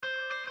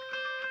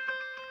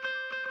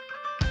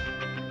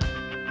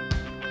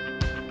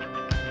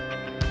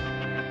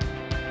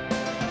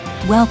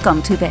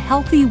Welcome to the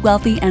Healthy,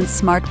 Wealthy, and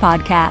Smart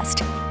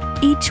podcast.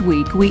 Each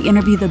week, we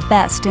interview the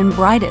best and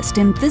brightest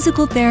in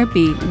physical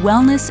therapy,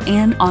 wellness,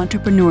 and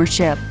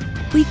entrepreneurship.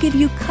 We give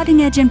you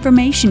cutting-edge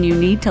information you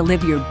need to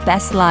live your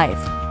best life,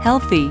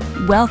 healthy,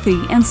 wealthy,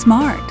 and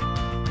smart.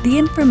 The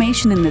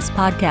information in this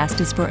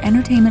podcast is for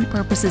entertainment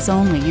purposes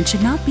only and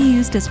should not be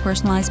used as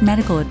personalized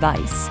medical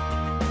advice.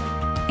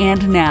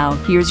 And now,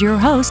 here's your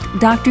host,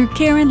 Dr.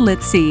 Karen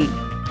Litzy.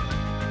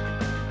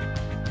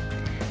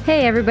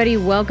 Hey everybody,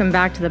 welcome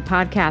back to the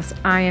podcast.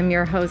 I am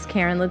your host,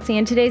 Karen Litzy,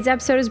 and today's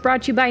episode is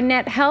brought to you by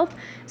Net Health.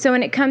 So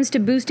when it comes to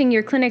boosting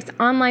your clinic's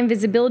online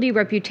visibility,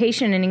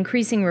 reputation, and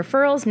increasing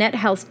referrals, Net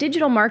Health's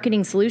digital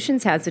marketing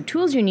solutions has the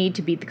tools you need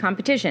to beat the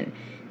competition.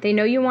 They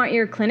know you want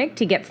your clinic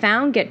to get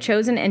found, get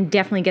chosen, and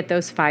definitely get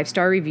those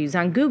 5-star reviews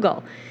on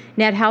Google.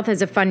 Net Health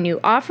has a fun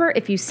new offer.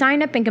 If you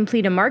sign up and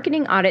complete a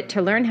marketing audit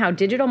to learn how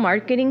digital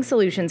marketing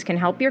solutions can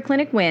help your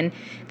clinic win,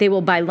 they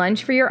will buy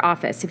lunch for your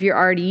office. If you're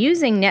already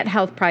using Net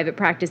Health Private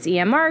Practice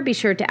EMR, be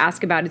sure to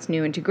ask about its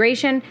new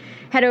integration.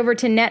 Head over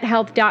to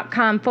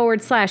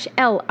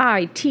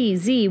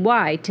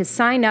nethealth.com/LITZY to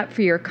sign up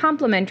for your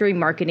complimentary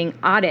marketing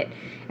audit.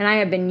 And I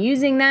have been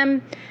using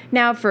them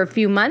now for a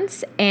few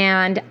months,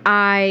 and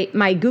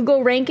my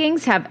Google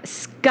rankings have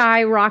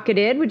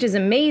skyrocketed, which is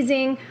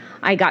amazing.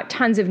 I got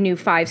tons of new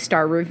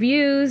 5-star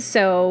reviews,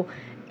 so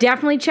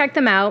definitely check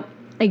them out.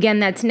 Again,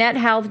 that's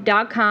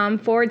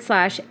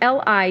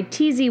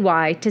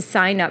nethealth.com/LITZY to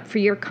sign up for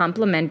your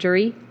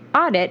complimentary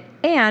audit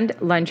and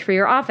lunch for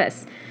your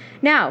office.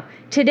 Now,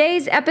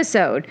 today's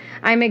episode,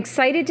 I'm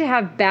excited to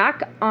have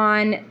back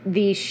on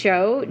the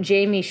show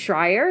Jamey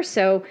Schrier.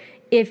 So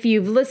if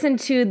you've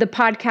listened to the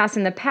podcast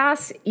in the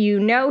past,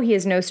 you know he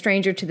is no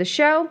stranger to the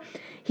show.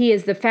 He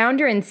is the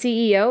founder and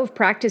CEO of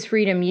Practice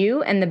Freedom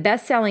U and the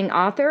best-selling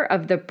author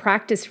of The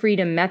Practice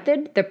Freedom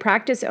Method, The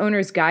Practice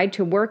Owner's Guide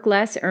to Work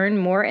Less, Earn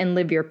More, and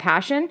Live Your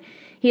Passion.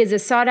 He is a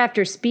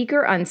sought-after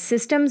speaker on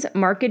systems,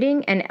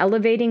 marketing, and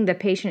elevating the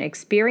patient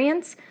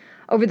experience.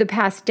 Over the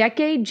past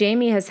decade,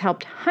 Jamey has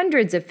helped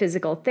hundreds of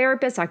physical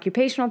therapists,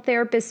 occupational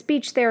therapists,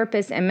 speech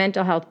therapists, and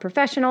mental health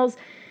professionals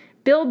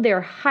build their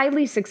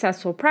highly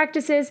successful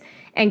practices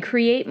and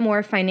create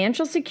more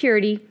financial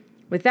security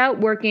without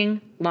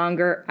working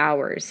longer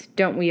hours.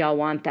 Don't we all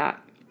want that?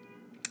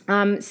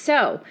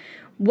 So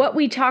what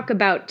we talk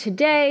about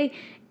today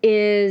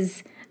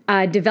is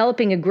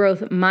developing a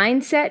growth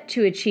mindset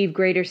to achieve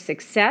greater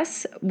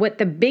success, what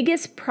the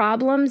biggest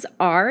problems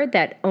are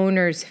that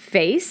owners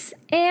face,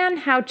 and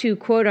how to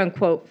quote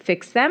unquote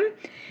fix them.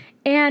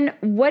 And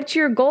what's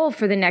your goal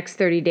for the next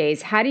 30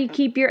 days? How do you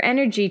keep your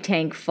energy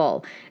tank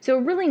full? So a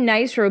really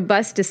nice,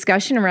 robust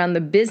discussion around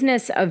the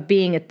business of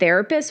being a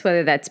therapist,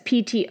 whether that's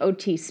PT,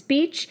 OT,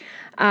 speech.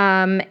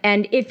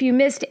 And if you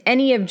missed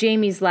any of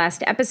Jamey's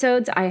last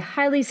episodes, I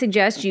highly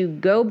suggest you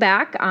go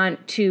back on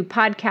to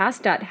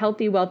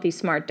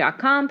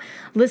podcast.healthywealthysmart.com,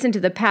 listen to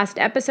the past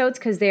episodes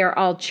because they are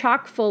all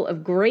chock full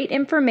of great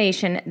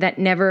information that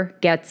never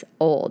gets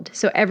old.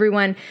 So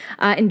everyone,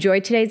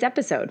 enjoy today's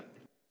episode.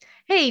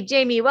 Hey,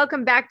 Jamey,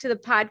 welcome back to the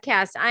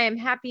podcast. I am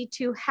happy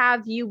to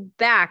have you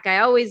back. I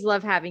always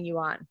love having you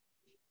on.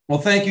 Well,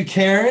 thank you,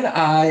 Karen.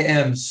 I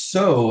am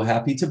so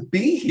happy to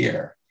be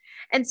here.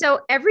 And so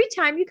every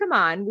time you come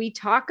on, we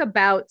talk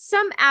about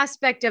some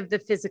aspect of the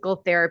physical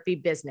therapy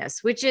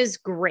business, which is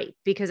great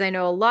because I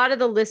know a lot of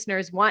the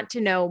listeners want to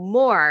know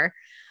more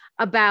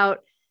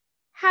about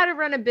how to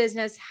run a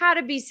business, how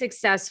to be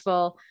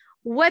successful,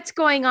 what's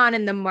going on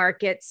in the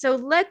market. So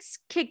let's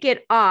kick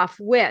it off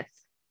with,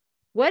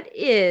 what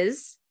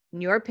is,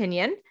 in your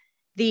opinion,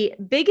 the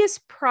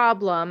biggest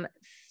problem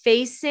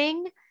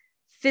facing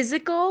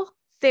physical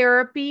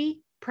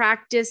therapy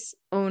practice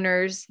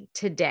owners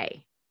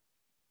today?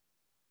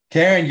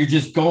 Karen, you're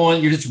just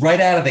right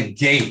out of the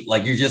gate.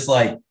 Like, you're just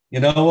like, you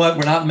know what?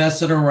 We're not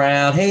messing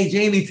around. Hey,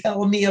 Jamey,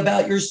 tell me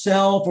about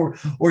yourself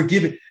or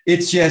give it.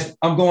 It's just,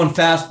 I'm going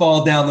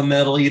fastball down the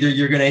middle. Either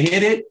you're going to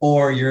hit it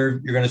or you're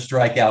going to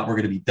strike out. We're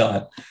going to be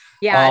done.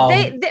 Yeah.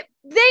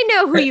 They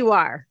know who you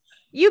are.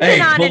 You've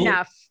been on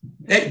enough.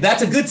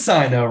 That's a good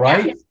sign though,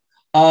 right?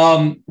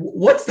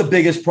 What's the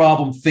biggest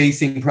problem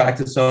facing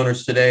practice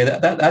owners today?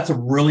 That's a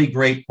really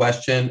great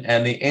question.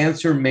 And the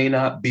answer may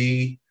not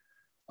be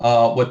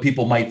what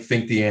people might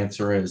think the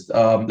answer is.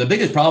 The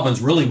biggest problem is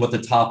really what the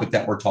topic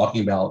that we're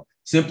talking about.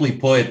 Simply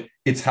put,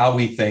 it's how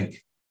we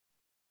think.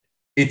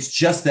 It's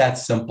just that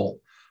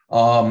simple.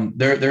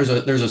 There's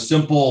a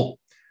simple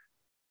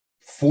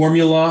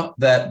formula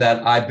that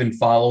I've been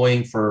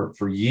following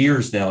for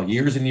years now,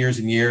 years and years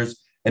and years.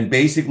 And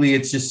basically it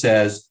just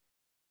says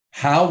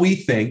how we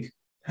think,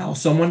 how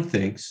someone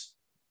thinks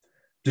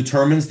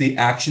determines the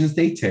actions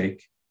they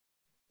take,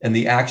 and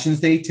the actions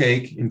they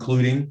take,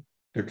 including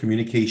their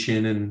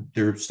communication and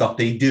their stuff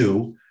they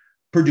do,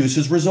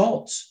 produces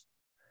results.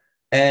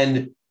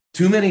 And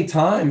too many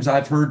times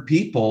I've heard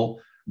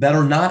people that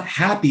are not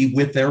happy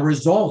with their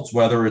results,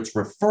 whether it's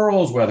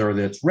referrals, whether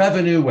it's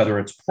revenue, whether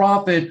it's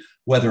profit,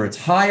 whether it's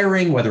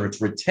hiring, whether it's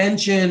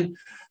retention,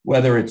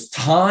 whether it's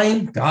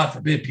time. God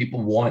forbid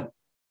people want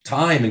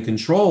time and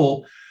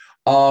control.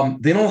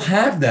 They don't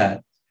have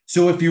that.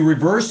 So if you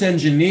reverse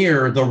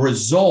engineer the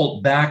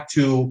result back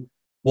to,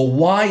 well,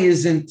 why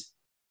isn't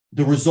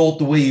the result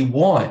the way you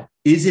want?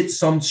 Is it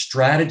some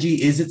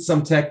strategy? Is it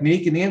some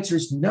technique? And the answer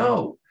is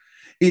no.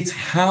 It's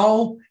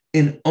how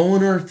an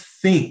owner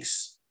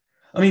thinks.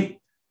 I mean,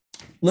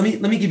 let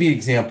me give you an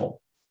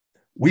example.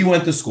 We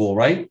went to school,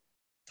 right?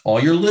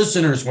 All your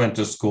listeners went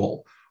to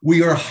school.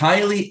 We are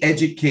highly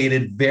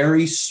educated,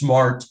 very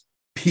smart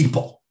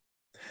people.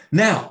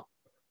 Now,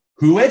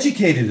 who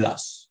educated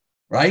us,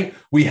 right?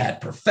 We had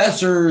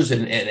professors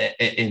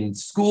in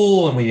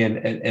school, and we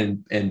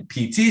in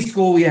PT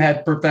school, we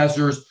had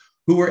professors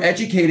who were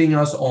educating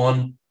us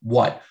on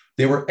what?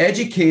 They were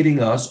educating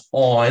us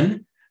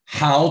on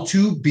how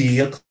to be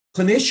a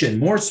clinician,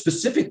 more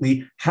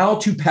specifically, how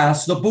to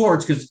pass the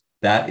boards, because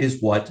that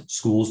is what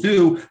schools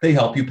do. They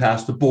help you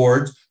pass the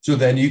boards so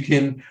then you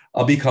can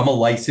become a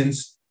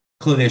licensed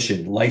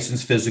clinician,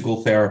 licensed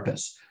physical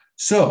therapist.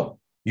 So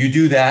you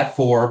do that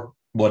for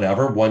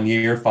whatever, 1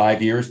 year,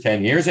 5 years,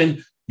 10 years,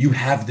 and you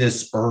have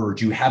this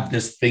urge, you have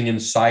this thing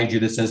inside you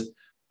that says,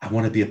 I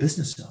want to be a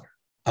business owner.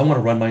 I want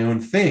to run my own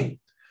thing.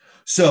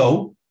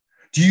 So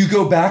do you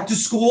go back to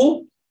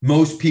school?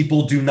 Most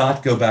people do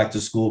not go back to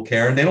school,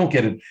 Karen. They don't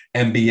get an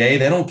MBA.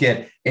 They don't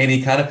get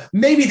any kind of,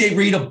 maybe they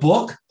read a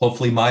book,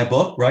 hopefully my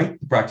book, right?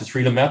 The Practice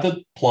Freedom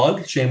Method,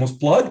 plug, shameless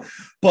plug.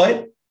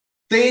 But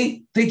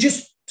they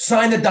just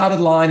sign the dotted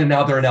line and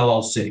now they're an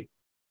LLC.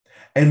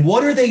 And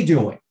what are they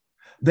doing?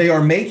 They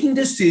are making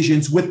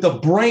decisions with the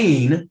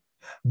brain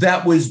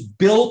that was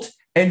built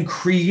and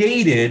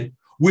created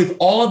with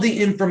all of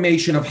the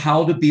information of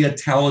how to be a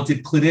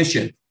talented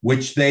clinician,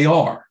 which they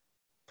are.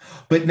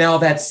 But now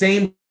that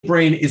same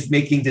brain is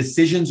making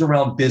decisions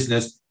around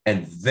business,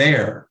 and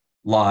there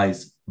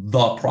lies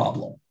the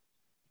problem.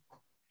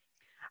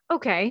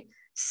 Okay.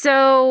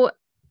 So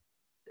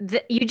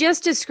you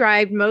just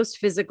described most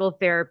physical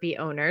therapy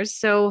owners.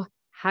 So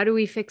how do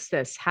we fix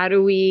this? What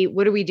do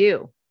we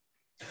do?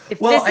 If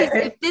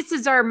this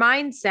is our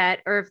mindset,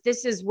 or if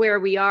this is where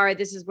we are,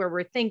 this is where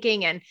we're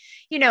thinking. And,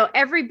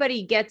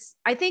 everybody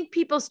I think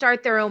people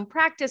start their own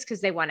practice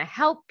because they want to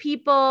help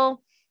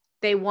people.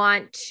 They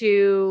want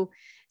to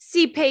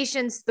see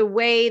patients the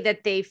way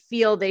that they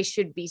feel they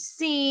should be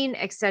seen,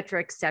 et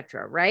cetera,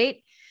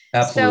 right?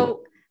 Absolutely.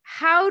 So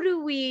how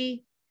do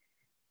we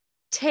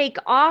take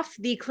off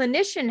the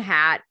clinician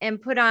hat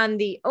and put on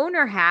the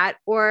owner hat,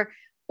 or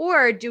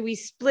do we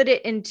split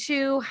it in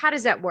two? How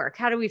does that work?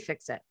 How do we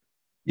fix it?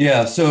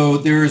 Yeah, so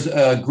there's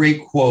a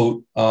great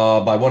quote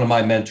by one of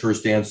my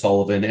mentors, Dan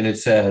Sullivan, and it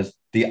says,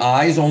 the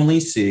eyes only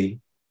see,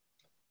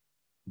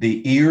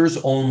 the ears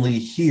only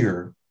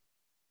hear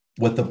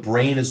what the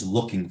brain is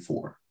looking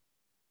for.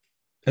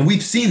 And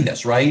we've seen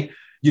this, right?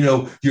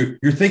 You're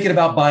thinking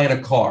about buying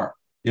a car.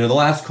 The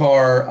last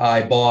car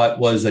I bought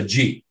was a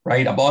Jeep,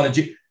 right? I bought a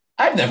Jeep.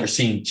 I've never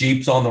seen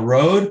Jeeps on the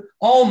road.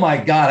 Oh my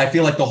God, I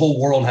feel like the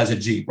whole world has a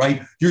Jeep,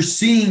 right? You're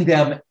seeing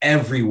them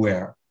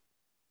everywhere.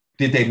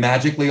 Did they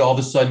magically all of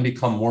a sudden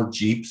become more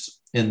Jeeps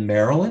in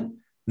Maryland?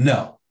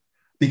 No,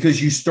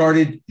 because you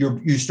started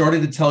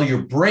to tell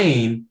your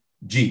brain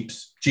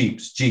Jeeps,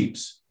 Jeeps,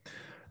 Jeeps.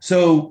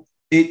 So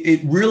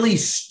it really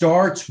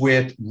starts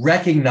with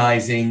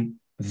recognizing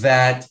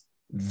that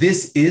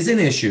this is an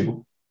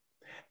issue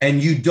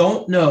and you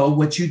don't know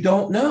what you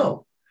don't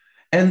know.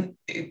 And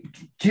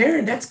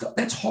Karen,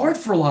 that's hard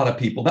for a lot of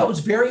people. That was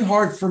very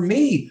hard for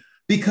me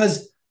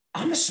because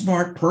I'm a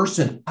smart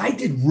person. I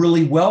did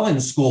really well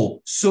in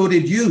school. So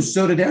did you.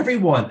 So did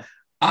everyone.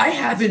 I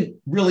haven't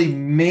really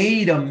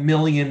made a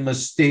million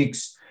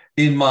mistakes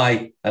in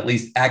my, at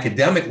least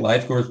academic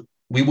life. Of course,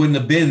 we wouldn't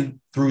have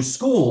been through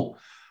school.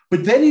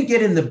 But then you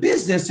get in the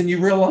business and you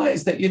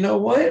realize that, you know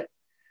what?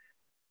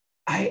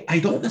 I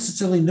don't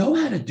necessarily know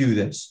how to do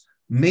this.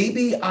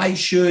 Maybe I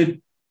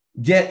should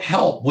get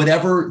help,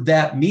 whatever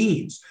that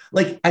means.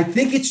 Like, I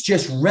think it's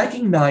just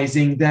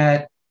recognizing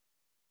that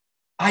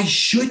I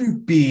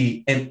shouldn't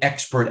be an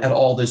expert at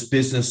all this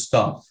business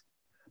stuff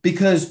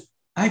because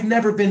I've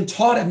never been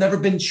taught. I've never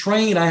been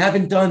trained. I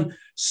haven't done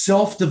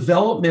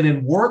self-development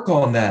and work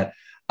on that.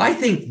 I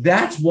think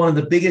that's one of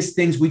the biggest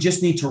things we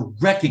just need to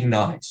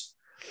recognize.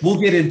 We'll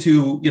get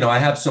into, I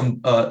have some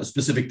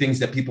specific things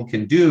that people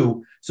can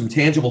do, some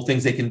tangible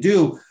things they can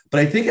do. But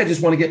I think I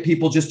just want to get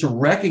people just to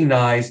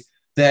recognize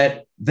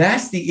that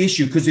that's the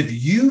issue. Because if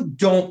you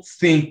don't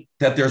think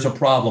that there's a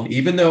problem,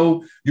 even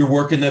though you're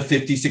working the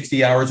 50,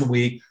 60 hours a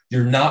week,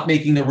 you're not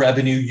making the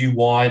revenue you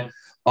want,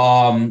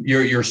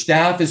 your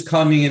staff is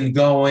coming and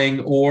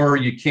going, or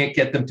you can't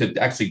get them to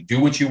actually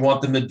do what you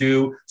want them to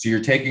do. So you're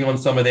taking on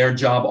some of their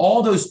job,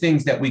 all those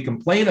things that we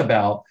complain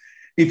about.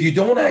 If you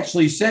don't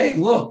actually say,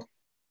 look,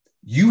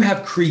 you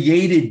have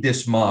created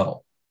this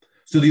model.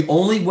 So the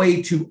only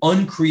way to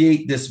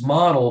uncreate this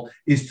model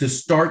is to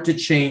start to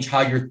change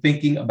how you're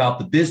thinking about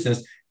the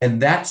business.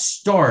 And that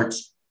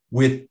starts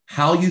with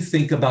how you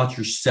think about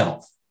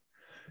yourself.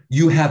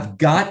 You have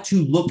got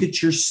to look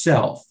at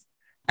yourself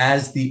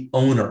as the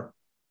owner,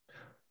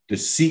 the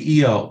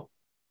CEO,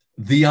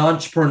 the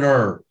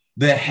entrepreneur,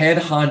 the head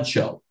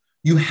honcho.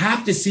 You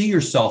have to see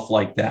yourself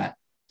like that.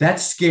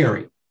 That's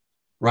scary,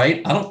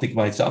 right? I don't think of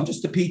myself, I'm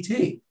just a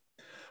PT.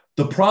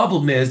 The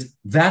problem is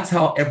that's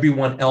how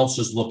everyone else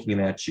is looking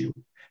at you.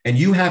 And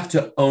you have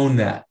to own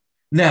that.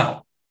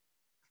 Now,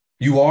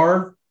 you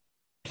are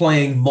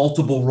playing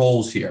multiple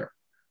roles here.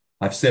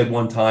 I've said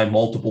one time,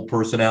 multiple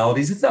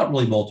personalities. It's not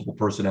really multiple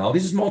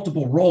personalities, it's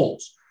multiple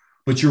roles.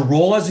 But your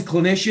role as a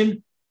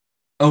clinician,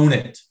 own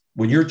it.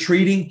 When you're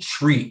treating,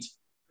 treat.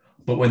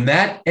 But when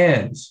that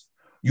ends,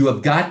 you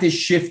have got to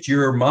shift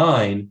your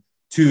mind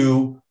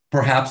to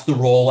perhaps the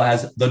role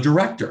as the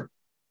director.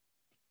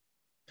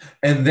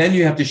 And then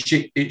you have to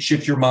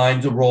shift your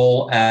mind to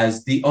role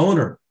as the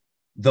owner.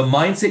 The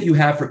mindset you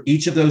have for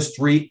each of those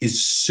three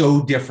is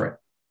so different,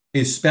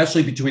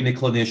 especially between the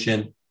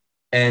clinician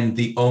and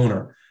the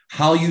owner.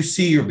 How you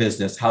see your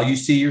business, how you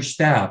see your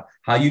staff,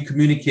 how you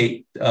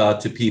communicate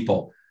to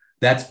people.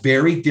 That's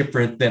very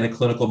different than a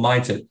clinical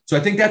mindset. So I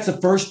think that's the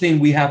first thing,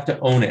 we have to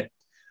own it.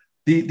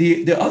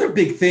 The other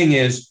big thing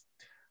is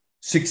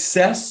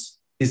success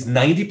is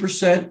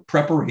 90%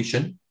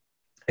 preparation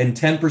and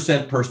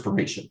 10%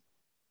 perspiration.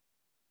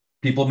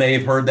 People may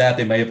have heard that.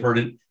 They may have heard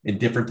it in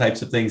different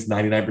types of things,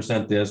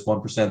 99% this,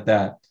 1%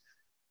 that.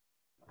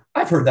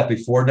 I've heard that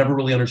before, never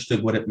really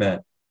understood what it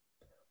meant.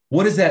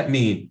 What does that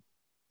mean?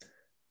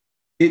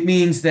 It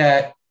means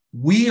that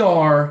we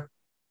are,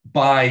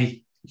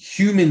 by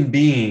human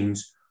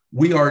beings,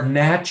 we are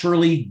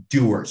naturally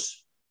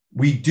doers.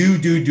 We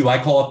do.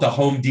 I call it the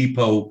Home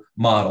Depot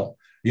model.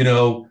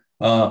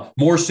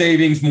 More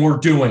savings, more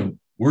doing.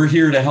 We're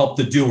here to help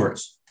the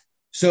doers.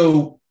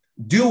 So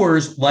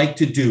doers like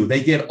to do.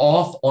 They get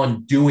off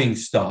on doing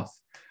stuff.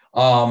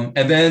 And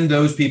then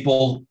those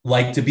people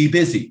like to be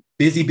busy,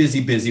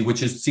 which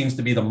seems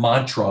to be the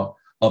mantra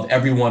of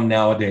everyone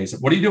nowadays.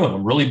 What are you doing?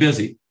 I'm really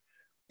busy.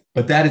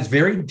 But that is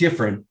very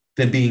different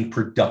than being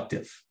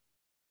productive.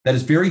 That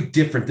is very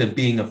different than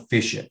being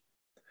efficient.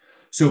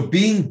 So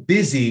being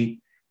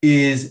busy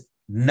is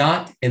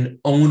not an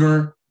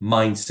owner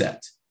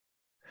mindset.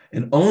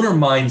 An owner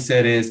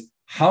mindset is,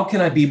 how can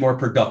I be more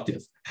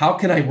productive? How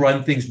can I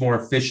run things more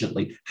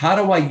efficiently? How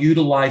do I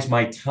utilize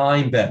my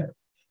time better?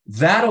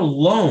 That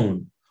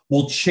alone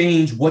will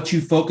change what you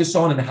focus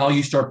on and how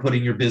you start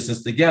putting your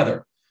business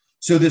together.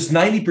 So this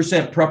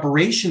 90%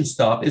 preparation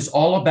stuff is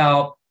all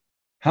about,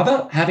 how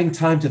about having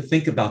time to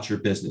think about your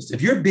business?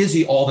 If you're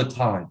busy all the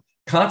time,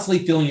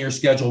 constantly filling your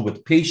schedule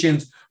with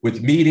patients,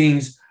 with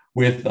meetings,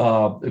 with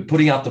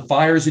putting out the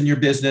fires in your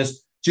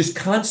business, just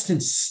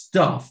constant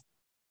stuff,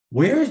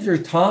 where is there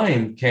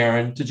time,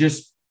 Karen, to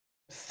just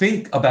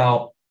think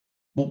about,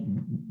 well,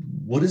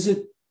 what is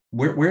it?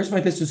 Where's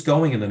my business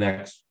going in the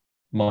next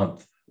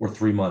month or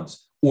 3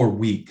 months or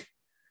week?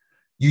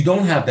 You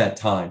don't have that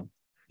time.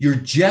 You're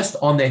just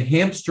on the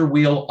hamster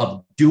wheel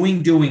of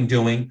doing,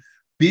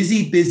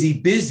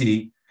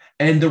 busy,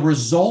 and the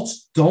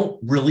results don't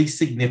really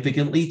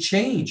significantly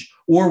change.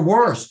 Or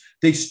worse,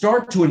 they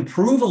start to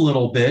improve a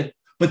little bit,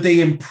 but they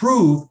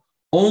improve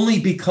only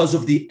because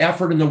of the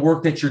effort and the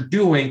work that you're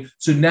doing.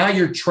 So now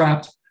you're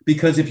trapped,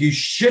 because if you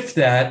shift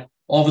that,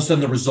 all of a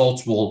sudden the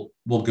results will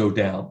go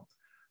down.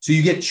 So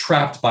you get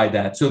trapped by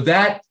that. So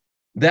that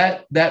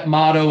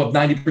motto of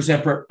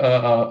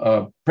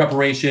 90%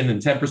 preparation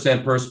and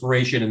 10%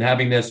 perspiration, and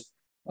having this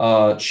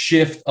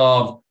shift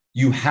of,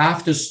 you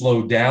have to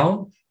slow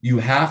down, you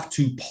have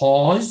to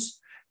pause,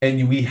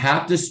 and we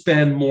have to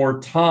spend more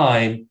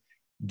time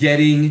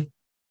getting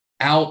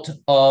out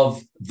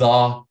of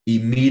the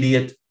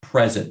immediate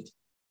present.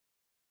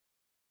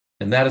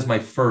 And that is my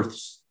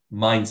first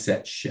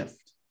mindset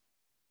shift.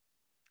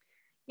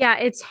 Yeah,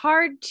 it's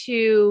hard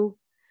to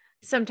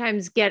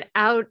sometimes get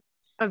out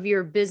of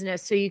your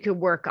business so you could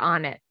work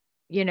on it,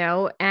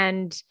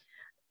 and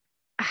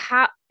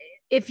how,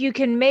 if you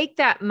can make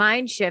that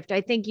mind shift,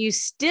 I think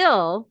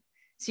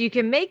so you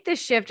can make the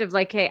shift of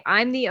like, hey,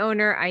 I'm the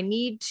owner. I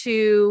need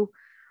to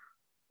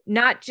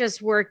not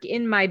just work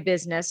in my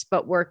business,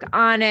 but work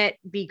on it,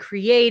 be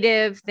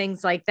creative,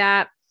 things like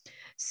that.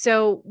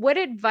 So what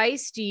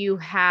advice do you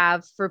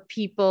have for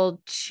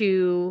people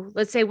to,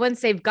 let's say, once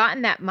they've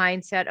gotten that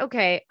mindset,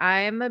 okay,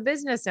 I am a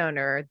business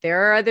owner,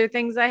 there are other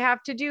things I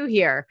have to do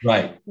here.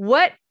 Right.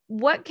 What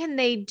can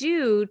they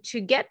do to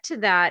get to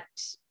that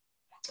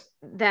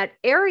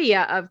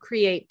area of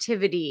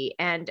creativity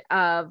and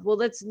of, well,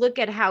 let's look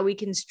at how we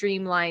can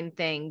streamline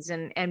things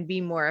and be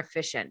more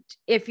efficient?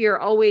 If you're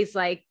always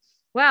like,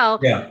 well,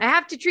 yeah, I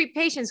have to treat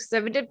patients,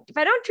 because if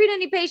I don't treat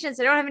any patients,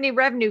 I don't have any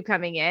revenue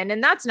coming in,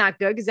 and that's not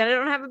good, because then I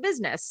don't have a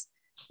business.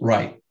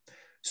 Right.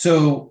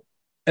 So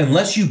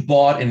unless you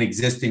bought an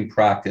existing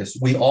practice,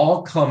 we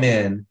all come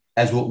in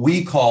as what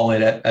we call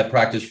it at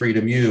Practice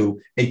Freedom U,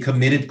 a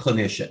committed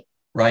clinician,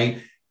 right?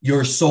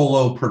 You're a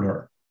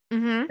solopreneur.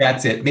 Mm-hmm.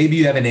 That's it. Maybe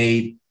you have an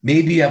aide,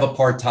 maybe you have a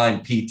part-time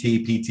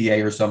PT,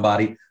 PTA or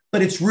somebody,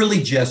 but it's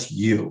really just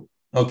you,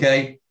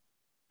 okay?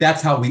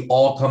 That's how we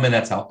all come in.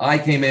 That's how I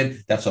came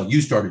in. That's how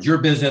you started your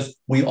business.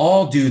 We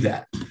all do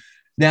that.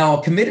 Now,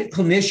 a committed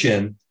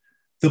clinician,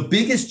 the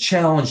biggest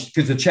challenge,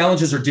 because the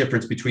challenges are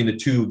different between the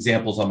two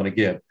examples I'm going to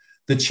give.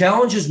 The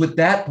challenges with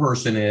that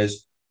person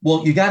is,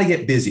 Well, you got to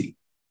get busy.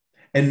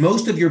 And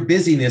most of your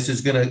busyness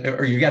is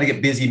or you got to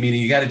get busy,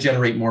 meaning you got to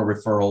generate more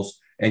referrals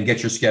and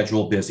get your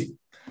schedule busy.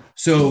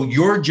 So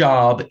your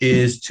job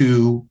is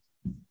to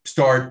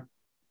start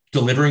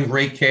delivering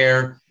great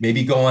care,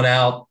 maybe going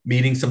out,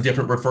 meeting some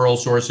different referral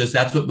sources.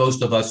 That's what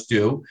most of us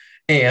do.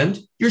 And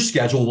your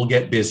schedule will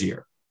get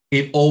busier.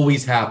 It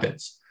always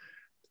happens.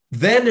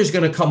 Then there's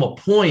going to come a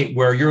point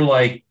where you're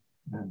like,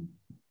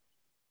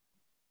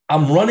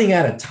 I'm running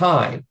out of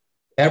time.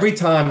 Every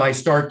time I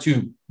start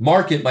to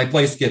market, my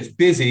place gets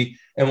busy.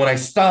 And when I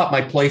stop,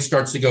 my place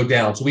starts to go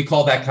down. So we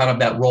call that kind of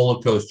that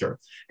roller coaster.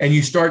 And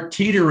you start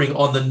teetering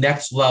on the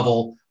next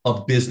level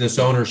of business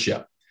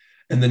ownership.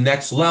 And the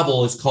next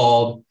level is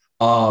called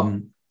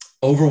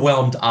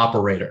overwhelmed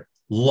operator.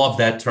 Love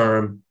that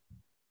term.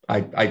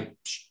 I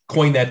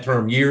coined that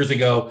term years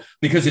ago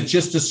because it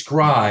just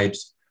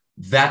describes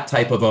that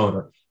type of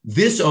owner.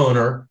 This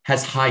owner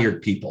has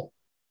hired people.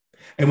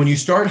 And when you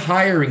start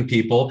hiring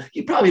people,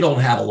 you probably don't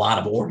have a lot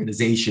of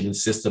organization and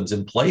systems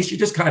in place. You're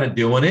just kind of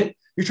doing it.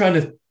 You're trying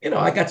to,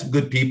 I got some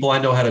good people. I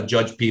know how to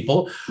judge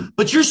people,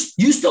 but you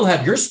still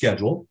have your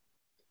schedule.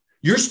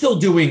 You're still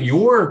doing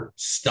your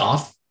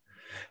stuff.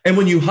 And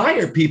when you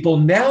hire people,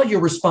 now you're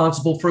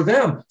responsible for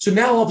them. So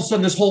now all of a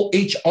sudden, this whole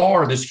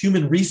HR, this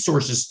human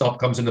resources stuff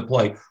comes into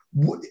play.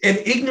 And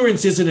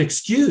ignorance is an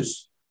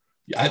excuse.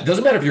 It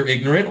doesn't matter if you're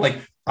ignorant. Like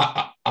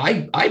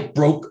I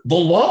broke the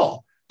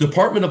law.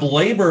 Department of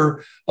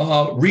Labor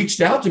reached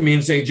out to me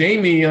and say,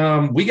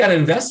 Jamey, we got to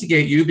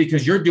investigate you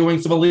because you're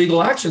doing some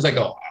illegal actions. I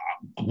go,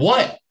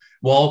 what?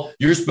 Well,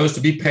 you're supposed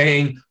to be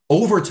paying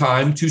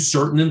overtime to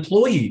certain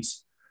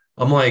employees.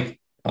 I'm like,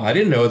 I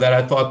didn't know that.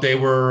 I thought they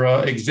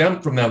were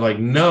exempt from that. I'm like,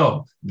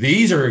 no,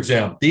 these are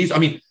exempt.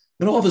 And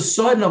all of a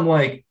sudden I'm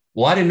like,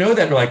 well, I didn't know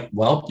that. They're like,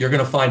 well, you're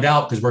going to find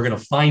out because we're going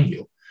to find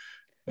you.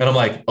 And I'm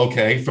like,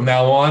 okay, from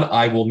now on,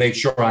 I will make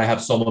sure I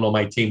have someone on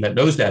my team that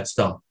knows that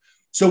stuff.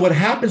 So what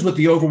happens with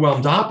the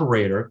overwhelmed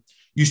operator,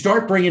 you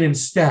start bringing in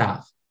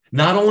staff.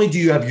 Not only do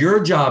you have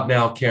your job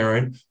now,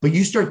 Karen, but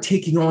you start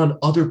taking on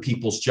other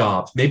people's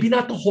jobs. Maybe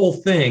not the whole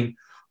thing,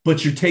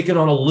 but you're taking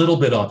on a little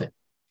bit of it,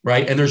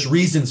 right? And there's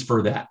reasons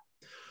for that.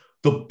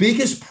 The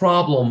biggest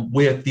problem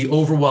with the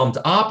overwhelmed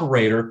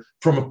operator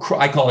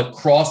I call it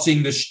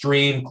crossing the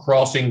stream,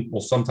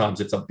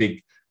 sometimes it's a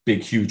big,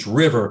 huge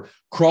river,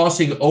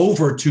 crossing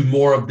over to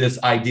more of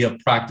this idea of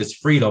practice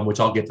freedom, which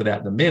I'll get to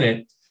that in a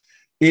minute,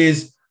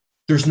 is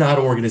there's not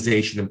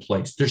organization in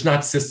place. There's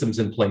not systems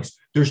in place.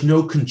 There's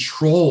no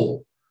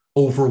control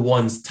over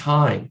one's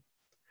time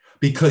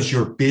because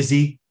you're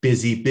busy.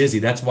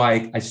 That's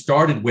why I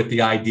started with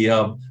the idea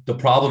of the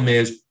problem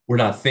is we're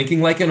not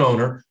thinking like an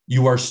owner.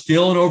 You are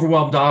still an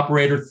overwhelmed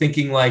operator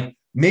thinking like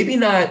maybe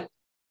not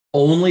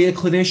only a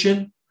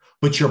clinician,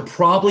 but you're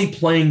probably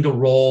playing the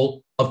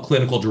role of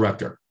clinical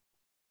director.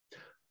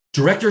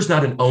 Director is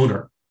not an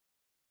owner.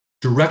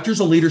 Director's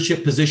a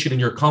leadership position in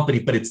your company,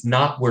 but it's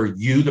not where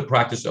you, the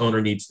practice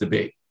owner, needs to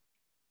be,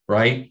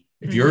 right?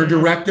 If you're a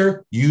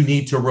director, you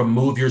need to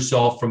remove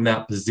yourself from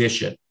that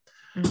position.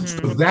 Mm-hmm.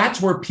 So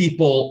that's where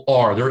people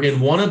are. They're in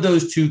one of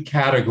those two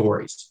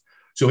categories.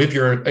 So if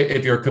you're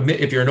a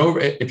committed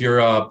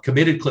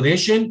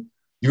clinician,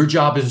 your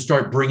job is to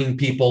start bringing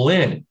people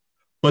in.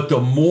 But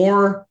the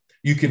more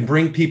you can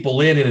bring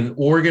people in an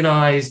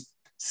organized,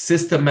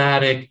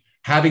 systematic,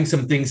 having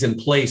some things in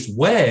place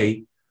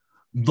way,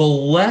 the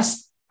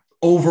less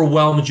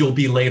overwhelmed you'll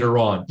be later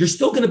on. You're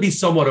still going to be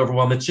somewhat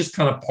overwhelmed. It's just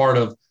kind of part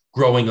of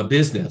growing a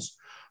business.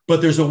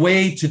 But there's a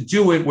way to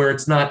do it where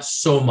it's not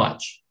so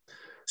much.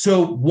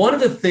 So one of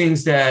the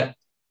things that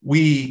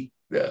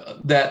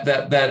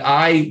that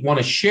I want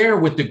to share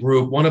with the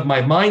group, one of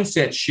my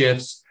mindset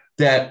shifts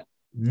that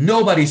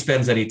nobody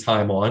spends any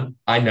time on,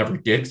 I never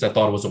did because I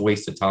thought it was a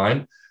waste of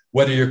time,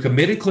 whether you're a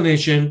committed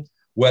clinician,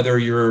 whether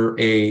you're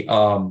a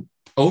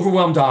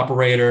overwhelmed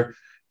operator,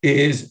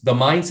 is the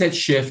mindset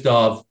shift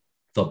of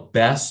the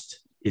best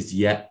is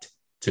yet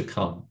to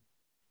come.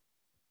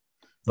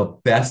 The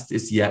best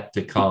is yet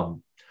to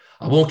come.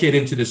 I won't get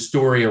into the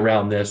story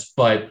around this,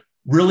 but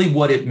really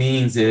what it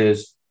means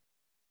is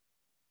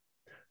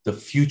the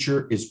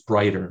future is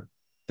brighter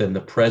than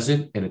the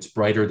present and it's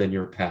brighter than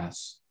your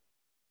past.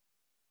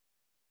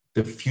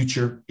 The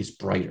future is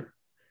brighter.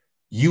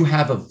 You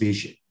have a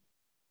vision.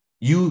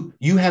 You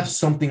have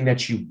something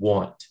that you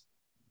want.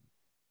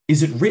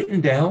 Is it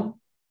written down?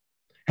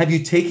 Have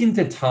you taken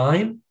the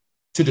time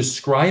to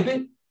describe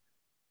it?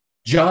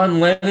 John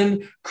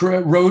Lennon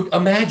wrote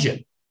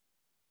Imagine,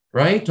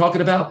 right?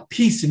 Talking about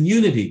peace and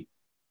unity.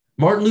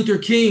 Martin Luther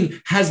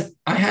King has,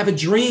 I have a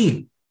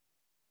dream.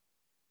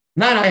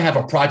 Not I have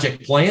a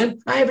project plan.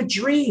 I have a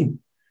dream.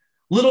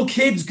 Little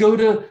kids go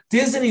to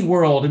Disney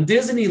World and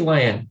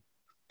Disneyland.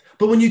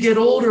 But when you get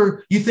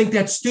older, you think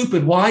that's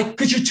stupid. Why?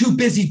 Because you're too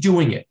busy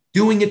doing it.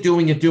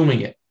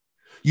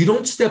 You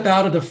don't step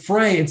out of the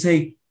fray and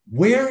say,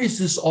 where is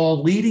this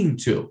all leading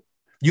to?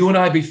 You and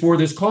I, before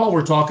this call,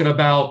 we're talking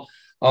about,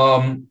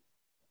 part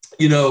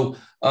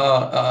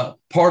of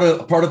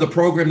the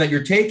program that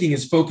you're taking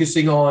is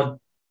focusing on,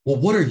 well,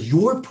 what are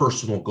your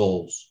personal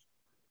goals?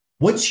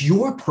 What's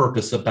your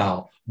purpose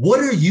about? What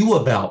are you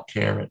about,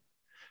 Karen?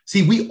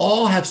 See, we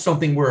all have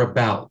something we're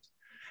about.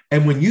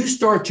 And when you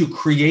start to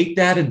create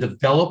that and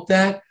develop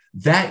that,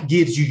 that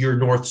gives you your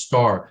North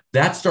Star.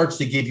 That starts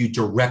to give you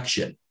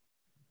direction.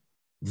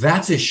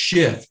 That's a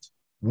shift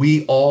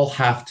we all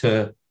have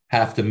to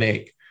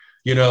make.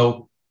 You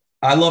know,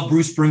 I love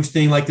Bruce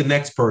Springsteen like the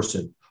next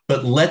person,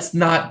 but let's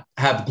not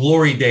have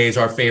Glory Days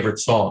our favorite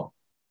song,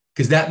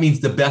 because that means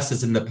the best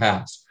is in the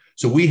past.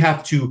 So we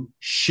have to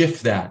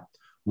shift that.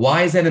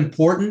 Why is that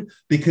important?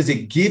 Because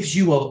it gives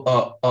you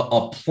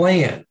a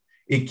plan.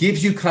 It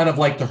gives you kind of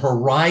like the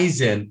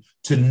horizon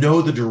to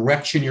know the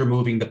direction you're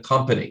moving the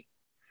company.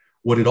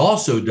 What it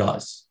also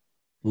does,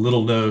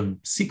 little known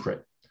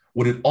secret,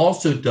 what it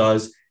also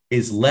does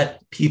is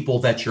let people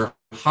that you're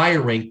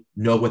hiring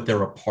know what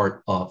they're a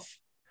part of.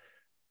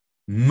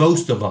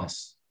 Most of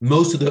us,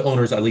 most of the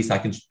owners, at least I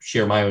can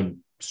share my own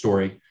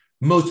story.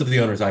 Most of the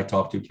owners I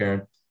talk to,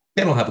 Karen,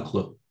 they don't have a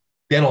clue.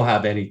 They don't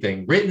have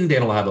anything written. They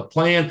don't have a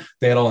plan.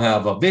 They don't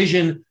have a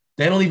vision.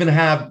 They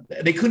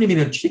couldn't even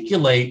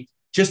articulate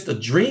just a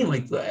dream.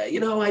 Like,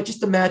 I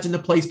just imagine the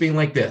place being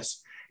like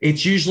this.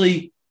 It's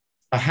usually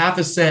a half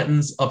a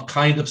sentence of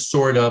kind of,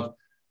 sort of,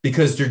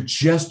 because they're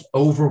just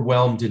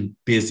overwhelmed and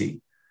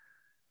busy.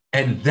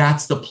 And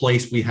that's the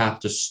place we have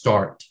to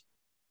start.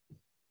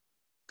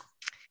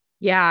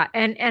 Yeah.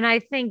 And I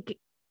think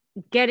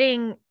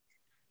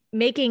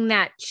making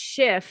that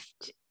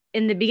shift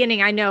in the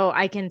beginning, I know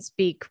I can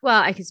speak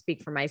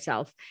for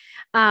myself,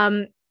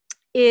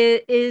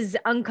 is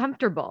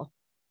uncomfortable.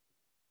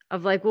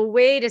 Of like, well,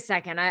 wait a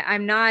second,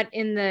 I'm not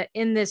in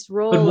this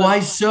role. But why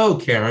so,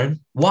 Karen?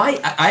 Why?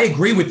 I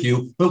agree with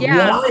you, but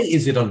why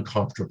is it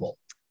uncomfortable?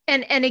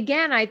 And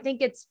again, I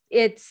think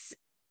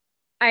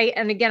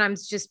I'm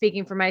just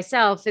speaking for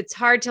myself. It's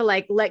hard to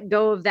like let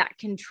go of that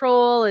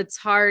control. It's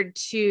hard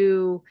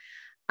to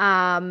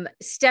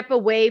step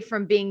away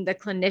from being the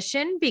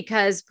clinician,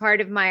 because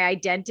part of my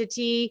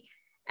identity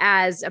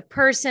as a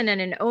person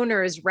and an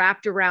owner is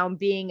wrapped around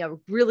being a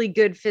really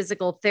good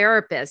physical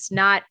therapist,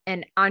 not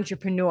an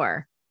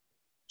entrepreneur.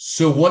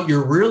 So what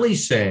you're really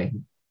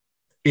saying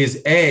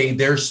is,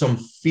 there's some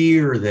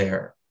fear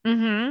there.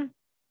 Mm-hmm.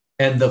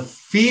 And the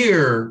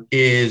fear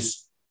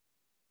is,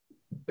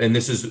 and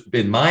this has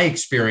been my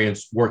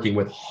experience working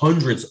with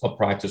hundreds of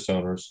practice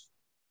owners,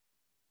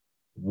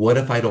 what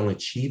if I don't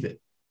achieve it?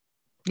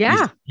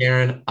 Yeah.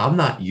 Karen, I'm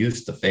not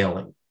used to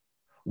failing.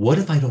 What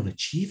if I don't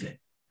achieve it?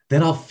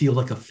 Then I'll feel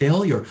like a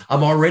failure.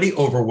 I'm already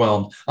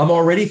overwhelmed. I'm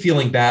already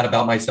feeling bad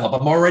about myself.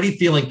 I'm already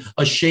feeling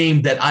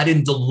ashamed that I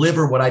didn't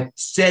deliver what I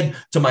said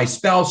to my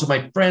spouse or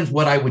my friends,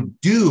 what I would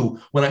do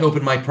when I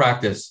opened my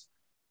practice.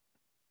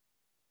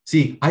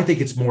 See, I think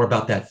it's more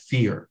about that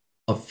fear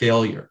of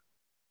failure.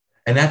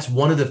 And that's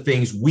one of the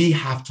things we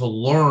have to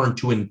learn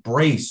to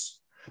embrace,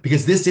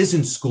 because this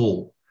isn't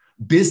school.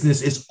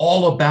 Business is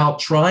all about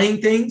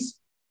trying things,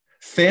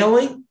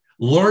 failing,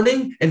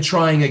 learning, and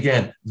trying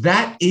again.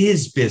 That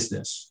is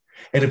business.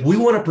 And if we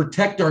want to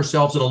protect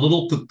ourselves in a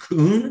little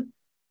cocoon,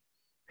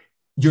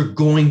 you're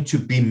going to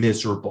be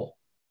miserable.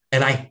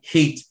 And I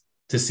hate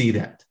to see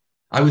that.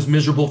 I was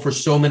miserable for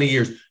so many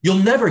years. You'll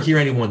never hear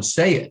anyone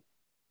say it,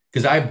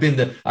 because I've been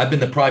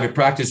the private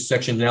practice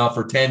section now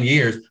for 10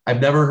 years.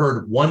 I've never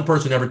heard one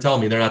person ever tell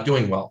me they're not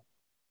doing well,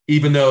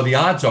 even though the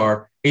odds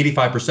are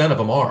 85% of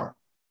them are.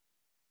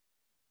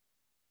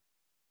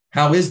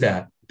 How is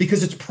that?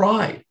 Because it's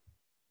pride.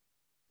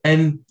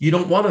 And you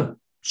don't want to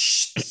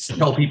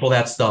tell people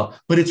that stuff,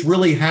 but it's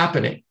really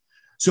happening.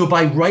 So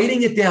by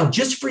writing it down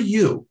just for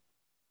you,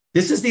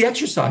 this is the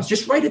exercise.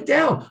 Just write it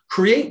down.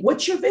 Create,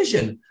 what's your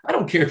vision? I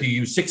don't care if you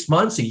use 6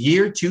 months, a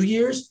year, 2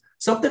 years,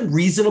 something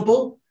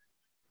reasonable,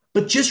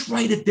 but just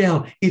write it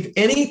down. If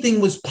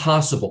anything was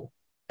possible,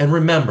 and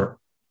remember,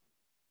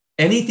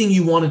 anything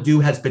you want to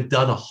do has been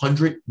done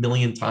 100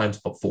 million times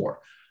before.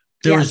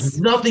 There is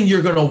nothing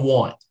you're going to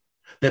want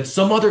that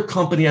some other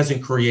company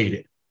hasn't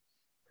created.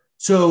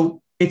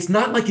 So it's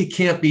not like it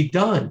can't be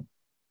done.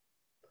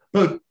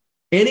 But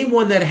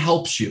anyone that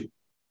helps you,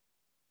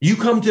 you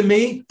come to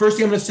me, first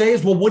thing I'm going to say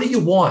is, well, what do you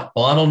want?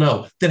 Well, I don't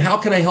know. Then how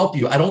can I help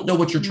you? I don't know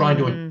what you're trying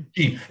to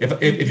achieve.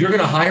 If you're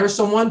going to hire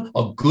someone,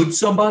 a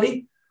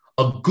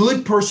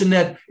good person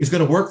that is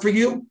going to work for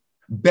you,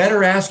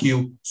 better ask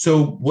you,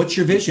 so what's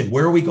your vision?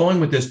 Where are we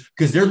going with this?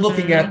 Because they're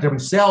looking at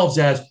themselves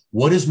as,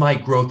 what is my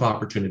growth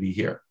opportunity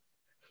here?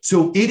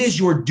 So it is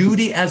your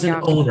duty as an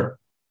owner.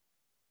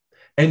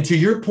 And to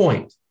your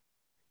point,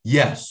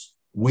 yes,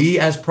 we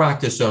as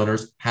practice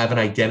owners have an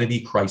identity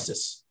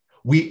crisis.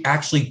 We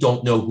actually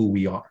don't know who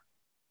we are.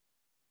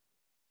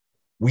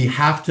 We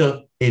have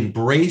to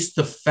embrace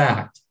the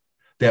fact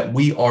that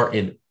we are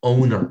an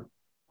owner.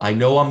 I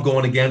know I'm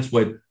going against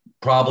what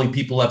probably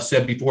people have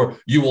said before.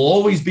 You will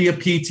always be a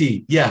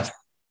PT. Yes,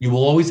 you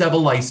will always have a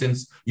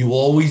license. You will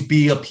always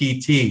be a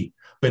PT.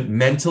 But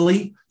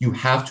mentally, you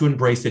have to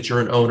embrace that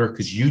you're an owner,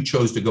 because you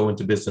chose to go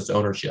into business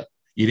ownership.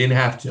 You didn't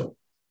have to.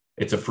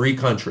 It's a free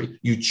country.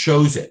 You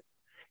chose it.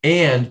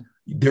 And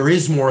there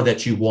is more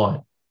that you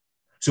want.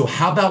 So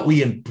how about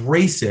we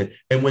embrace it?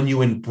 And when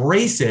you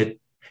embrace it,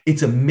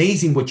 it's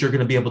amazing what you're going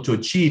to be able to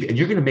achieve. And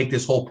you're going to make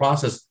this whole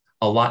process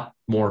a lot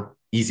more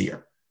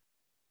easier.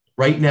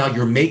 Right now,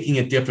 you're making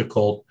it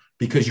difficult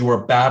because you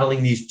are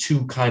battling these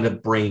two kind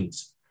of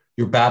brains.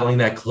 You're battling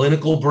that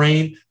clinical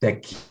brain,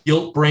 that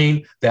guilt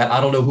brain, that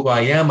I don't know who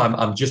I am.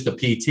 I'm just a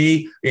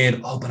PT.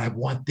 And, oh, but I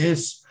want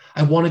this.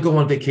 I want to go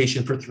on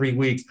vacation for 3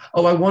 weeks.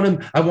 Oh, I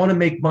want to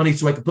make money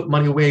so I can put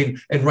money away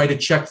and write a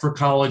check for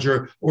college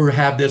or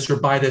have this or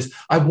buy this.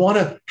 I want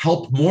to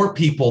help more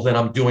people than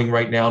I'm doing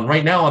right now. And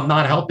right now, I'm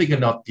not helping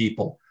enough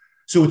people.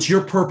 So it's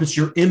your purpose,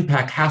 your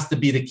impact has to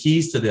be the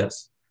keys to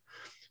this.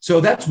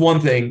 So that's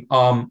one thing.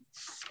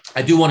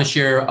 I do want to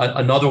share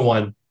another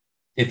one,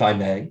 if I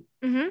may.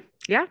 Mm-hmm.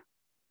 Yeah.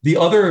 The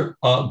other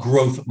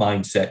growth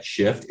mindset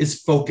shift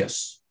is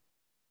focus.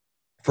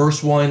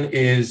 First one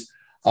is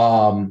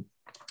the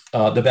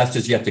best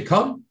is yet to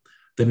come.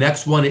 The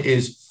next one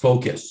is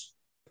focus.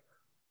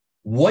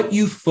 What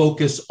you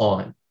focus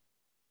on,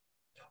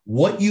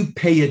 what you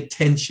pay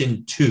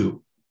attention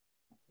to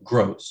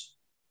grows.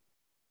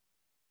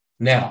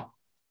 Now,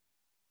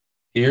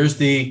 here's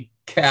the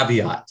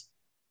caveat.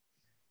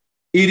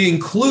 It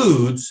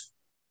includes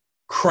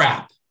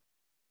crap.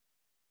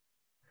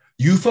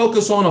 You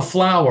focus on a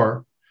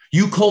flower,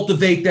 you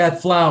cultivate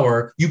that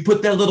flower, you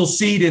put that little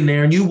seed in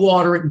there and you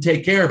water it and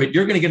take care of it,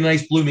 you're going to get a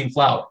nice blooming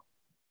flower.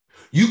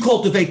 You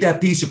cultivate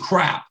that piece of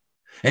crap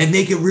and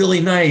make it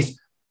really nice,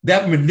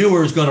 that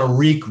manure is going to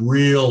reek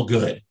real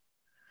good.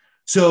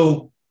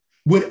 So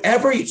what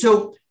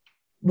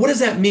does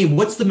that mean?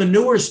 What's the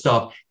manure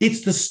stuff?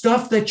 It's the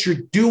stuff that you're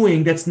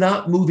doing that's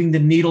not moving the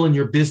needle in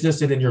your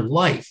business and in your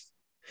life.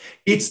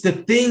 It's the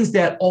things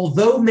that,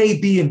 although may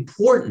be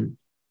important,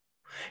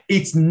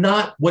 it's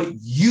not what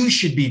you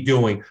should be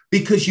doing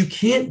because you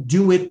can't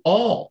do it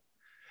all.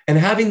 And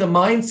having the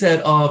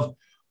mindset of,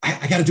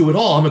 I got to do it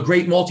all. I'm a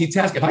great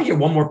multitasker. If I hear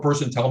one more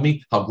person tell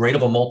me how great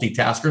of a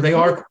multitasker they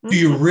are, do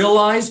you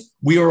realize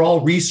we are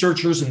all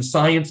researchers and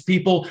science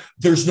people?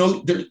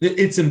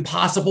 It's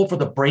impossible for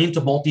the brain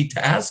to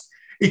multitask.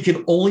 It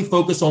can only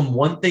focus on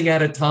one thing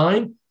at a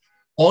time.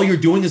 All you're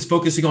doing is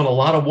focusing on a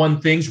lot of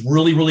one things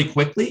really, really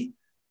quickly.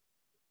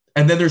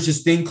 And then there's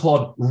this thing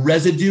called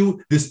residue,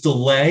 this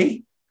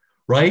delay,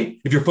 right?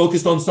 If you're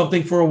focused on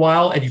something for a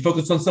while and you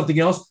focus on something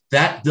else,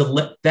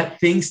 that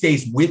thing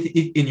stays with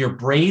it in your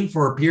brain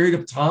for a period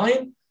of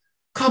time.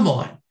 Come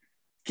on.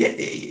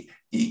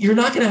 You're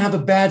not going to have a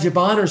badge of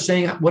honor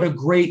saying what a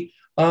great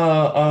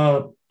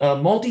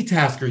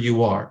multitasker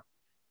you are.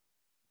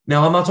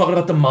 Now, I'm not talking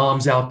about the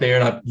moms out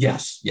there. And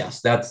yes,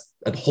 that's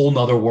a whole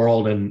nother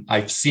world. And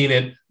I've seen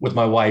it with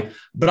my wife.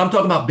 But I'm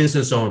talking about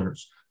business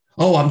owners.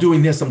 Oh, I'm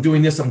doing this, I'm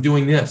doing this, I'm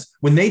doing this.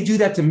 When they do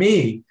that to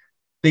me,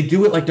 they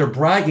do it like they're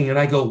bragging. And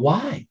I go,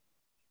 why?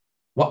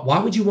 Why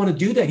would you want to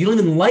do that? You don't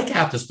even like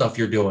half the stuff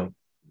you're doing.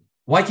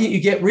 Why can't you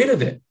get rid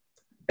of it?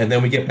 And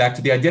then we get back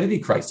to the identity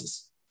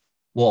crisis.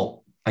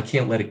 Well, I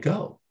can't let it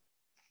go.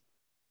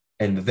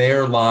 And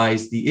there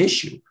lies the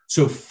issue.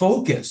 So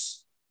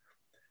focus,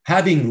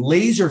 having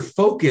laser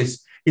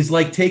focus is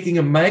like taking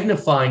a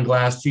magnifying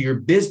glass to your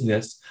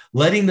business,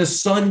 letting the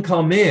sun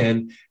come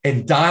in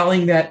and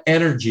dialing that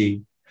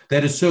energy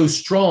that is so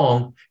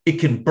strong, it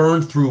can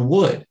burn through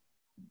wood.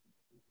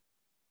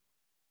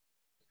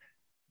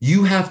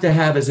 You have to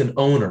have as an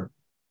owner,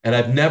 and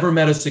I've never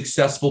met a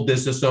successful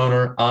business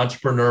owner,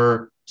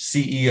 entrepreneur,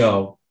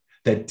 CEO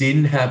that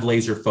didn't have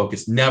laser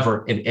focus,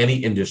 never in any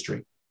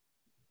industry.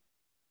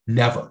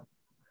 Never.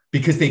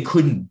 Because they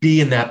couldn't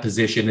be in that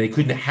position. They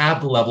couldn't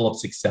have the level of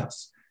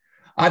success.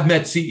 I've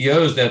met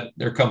CEOs that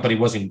their company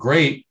wasn't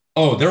great.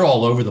 Oh, they're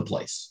all over the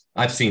place.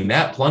 I've seen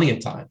that plenty of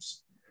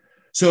times.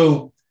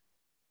 So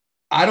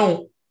I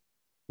don't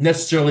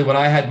necessarily, when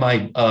I had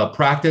my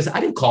practice, I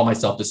didn't call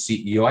myself the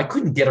CEO. I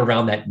couldn't get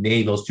around that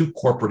name. It was too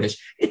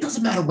corporate-ish. It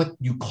doesn't matter what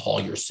you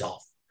call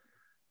yourself.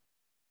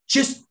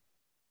 Just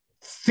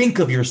think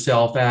of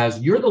yourself as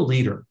you're the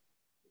leader.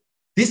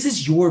 This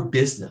is your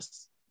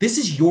business. This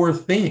is your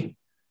thing.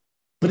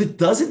 But it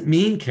doesn't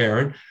mean,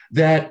 Karen,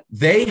 that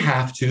they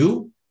have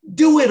to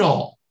do it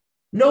all.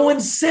 No one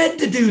said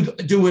to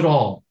do it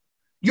all.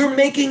 You're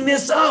making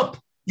this up.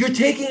 You're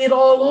taking it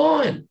all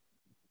on.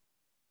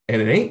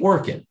 And it ain't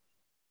working.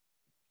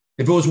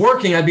 If it was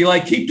working, I'd be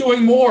like, keep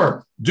doing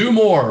more, do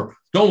more.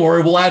 Don't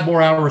worry, we'll add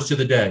more hours to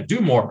the day.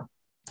 Do more.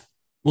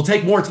 We'll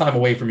take more time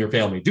away from your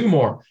family. Do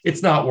more.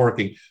 It's not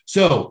working.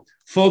 So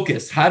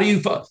focus. How do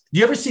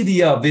you ever see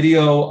the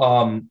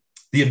video,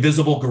 The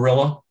Invisible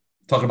Gorilla?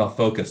 Talking about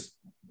focus.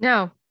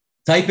 No.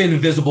 Type in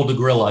Invisible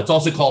Gorilla. It's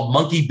also called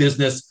Monkey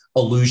Business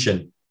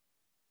Illusion.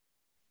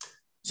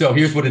 So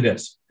here's what it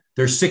is.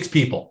 There's 6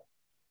 people,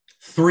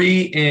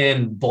 3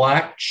 in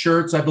black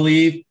shirts, I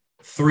believe,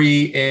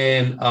 3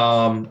 in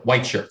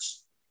white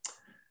shirts.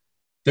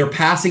 They're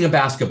passing a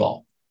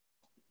basketball,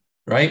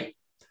 right?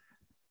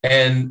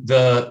 And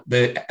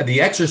the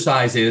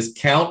exercise is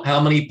count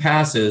how many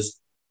passes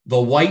the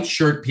white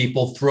shirt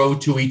people throw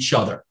to each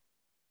other.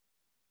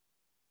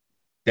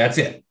 That's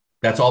it.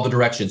 That's all the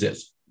directions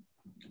is.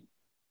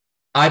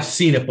 I've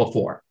seen it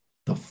before.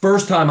 The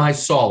first time I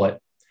saw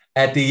it,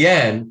 at the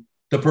end,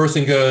 the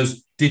person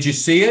goes, Did you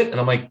see it? And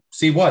I'm like,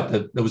 see what?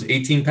 There was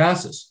 18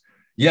 passes.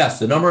 Yes,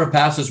 the number of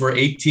passes were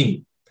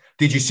 18.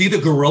 Did you see the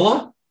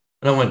gorilla?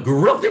 And I went,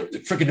 gorilla?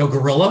 There's freaking no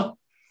gorilla.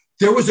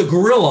 There was a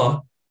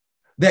gorilla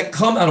that I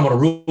don't want to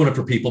ruin it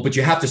for people, but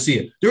you have to see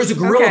it. There was a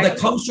gorilla that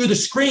comes through the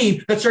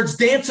screen that starts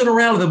dancing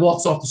around and then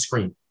walks off the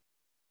screen.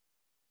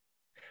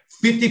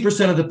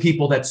 50% of the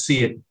people that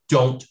see it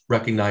don't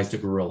recognize the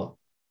gorilla.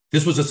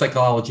 This was a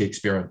psychology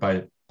experiment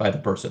by the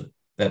person,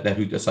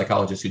 the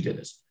psychologist who did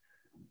this.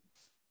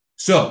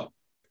 So,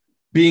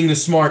 being the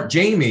smart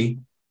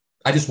Jamey,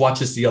 I just watched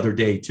this the other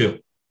day too.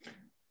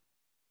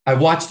 I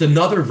watched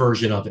another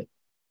version of it.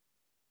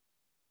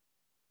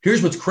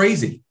 Here's what's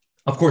crazy.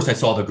 Of course, I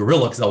saw the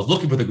gorilla because I was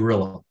looking for the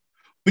gorilla.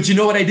 But you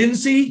know what I didn't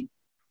see?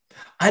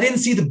 I didn't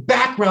see the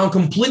background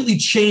completely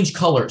change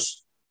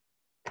colors.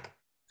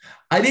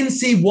 I didn't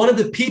see one of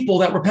the people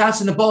that were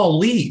passing the ball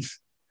leave.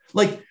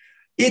 Like,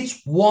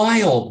 it's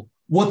wild.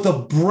 What the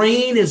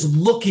brain is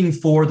looking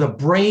for, the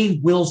brain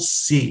will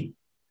see.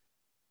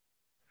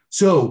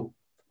 So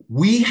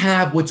we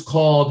have what's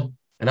called,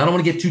 and I don't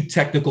want to get too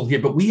technical here,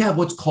 but we have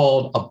what's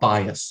called a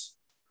bias.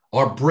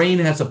 Our brain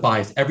has a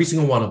bias, every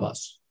single one of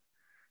us.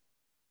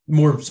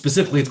 More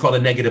specifically, it's called a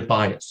negative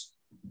bias.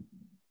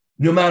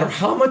 No matter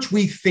how much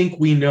we think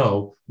we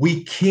know,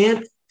 we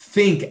can't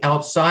think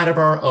outside of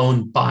our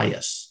own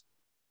bias.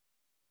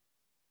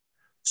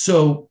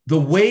 So the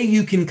way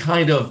you can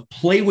kind of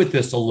play with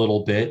this a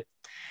little bit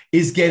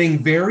is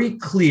getting very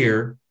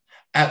clear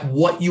at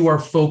what you are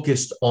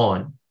focused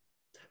on.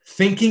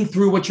 Thinking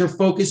through what you're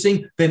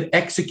focusing, then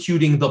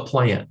executing the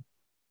plan.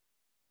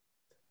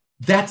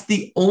 That's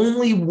the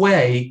only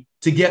way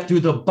to get through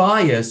the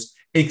bias,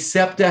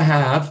 except to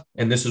have,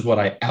 and this is what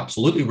I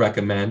absolutely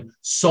recommend,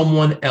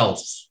 someone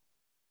else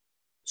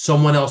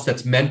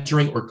that's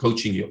mentoring or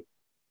coaching you.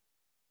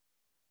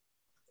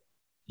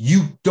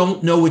 You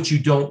don't know what you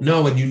don't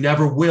know, and you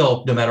never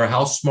will, no matter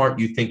how smart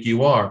you think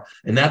you are.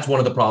 And that's one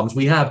of the problems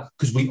we have,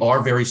 because we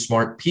are very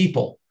smart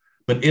people.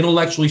 But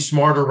intellectually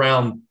smart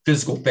around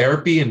physical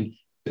therapy and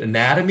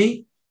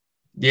anatomy,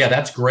 yeah,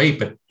 that's great,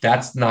 but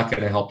that's not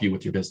going to help you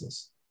with your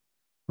business,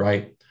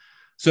 right?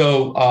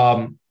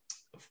 So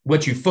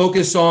what you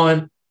focus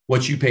on,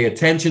 what you pay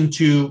attention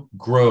to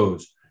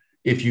grows.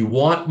 If you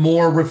want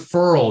more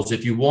referrals,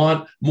 if you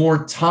want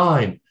more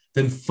time,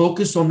 then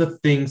focus on the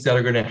things that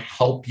are going to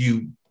help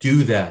you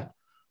do that.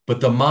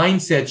 But the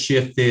mindset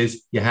shift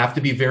is you have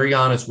to be very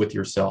honest with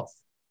yourself.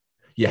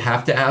 You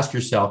have to ask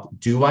yourself,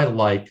 do I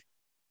like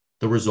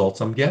the results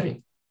I'm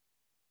getting?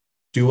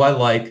 Do I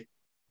like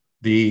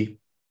the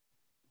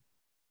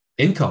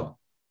income?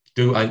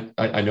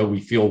 I know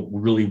we feel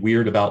really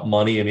weird about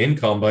money and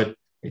income, but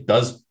it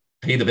does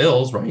pay the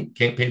bills, right?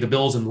 Can't pay the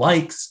bills in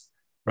likes,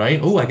 right?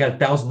 Oh, I got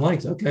 1,000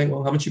 likes. Okay,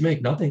 well, how much you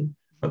make? Nothing.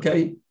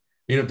 Okay,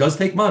 it does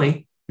take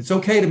money. It's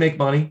okay to make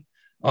money.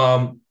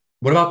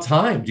 What about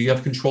time? Do you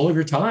have control of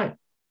your time?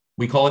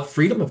 We call it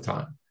freedom of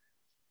time.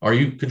 Are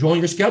you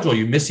controlling your schedule? Are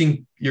you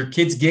missing your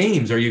kids'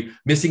 games? Are you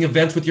missing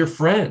events with your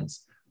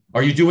friends?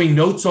 Are you doing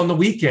notes on the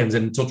weekends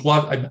and until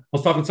 12? I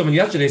was talking to someone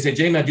yesterday, say,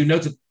 Jamey, I do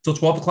notes until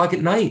 12 o'clock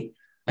at night.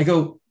 I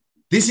go,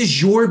 this is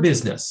your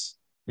business.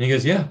 And he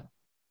goes, yeah,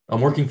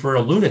 I'm working for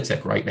a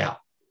lunatic right now.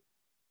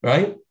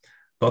 Right?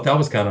 Thought that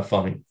was kind of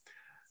funny.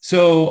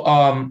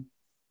 So,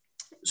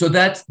 so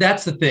that's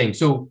the thing.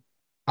 So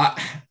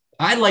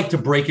I like to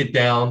break it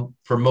down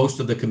for most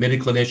of the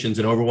committed clinicians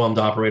and overwhelmed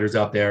operators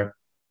out there.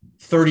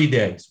 30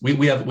 days.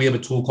 We have a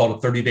tool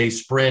called a 30-day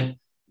sprint.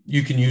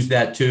 You can use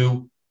that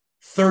too.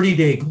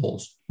 30-day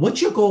goals.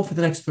 What's your goal for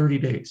the next 30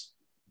 days?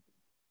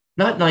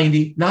 Not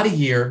 90, not a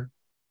year,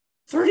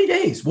 30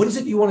 days. What is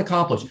it you want to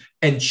accomplish?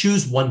 And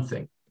choose one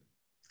thing.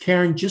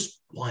 Karen,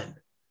 just one.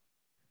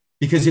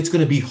 Because it's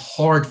going to be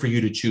hard for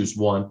you to choose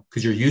one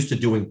because you're used to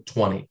doing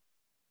 20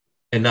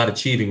 and not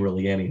achieving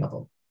really any of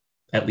them,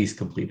 at least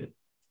completed.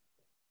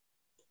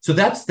 So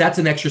that's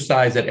an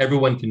exercise that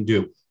everyone can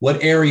do.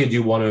 What area do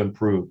you want to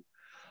improve?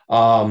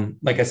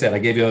 Like I said, I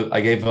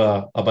gave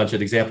a bunch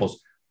of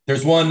examples.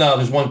 There's one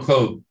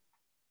quote.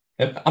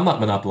 I'm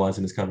not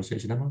monopolizing this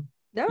conversation, am I?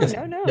 No. Yes,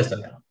 I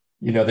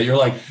am. That you're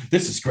like,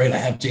 this is great. I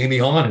have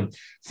Jamey on in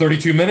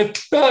 32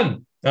 minutes,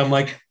 done. I'm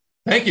like,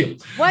 thank you.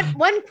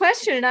 One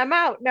question and I'm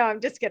out. No,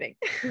 I'm just kidding.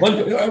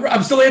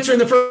 I'm still answering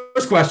the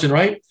first question,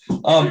 right?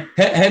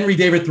 Henry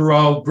David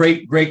Thoreau,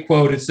 great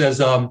quote. It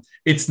says,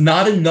 it's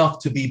not enough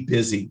to be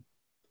busy.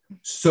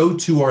 So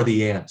too are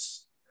the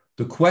ants.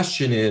 The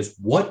question is,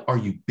 what are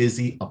you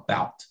busy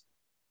about?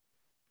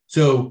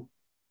 So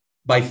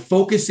by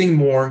focusing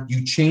more,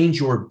 you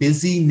change your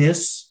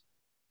busyness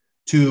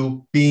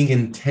to being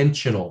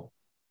intentional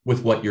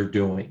with what you're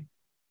doing.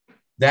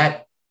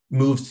 That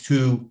moves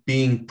to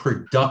being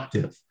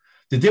productive.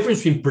 The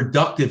difference between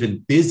productive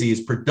and busy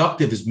is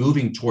productive is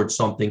moving towards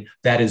something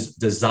that is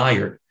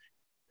desired.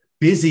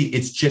 Busy,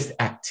 it's just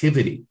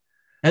activity.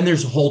 And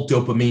there's a whole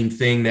dopamine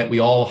thing that we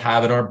all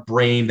have in our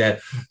brain that,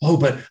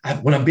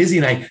 when I'm busy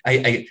and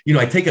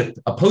I take a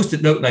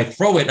Post-it note and I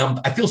throw it and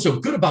I feel so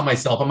good about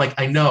myself. I'm like,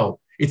 I know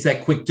it's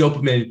that quick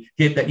dopamine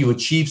hit that you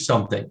achieve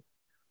something.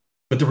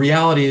 But the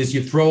reality is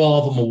you throw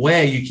all of them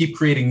away, you keep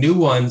creating new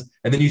ones,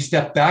 and then you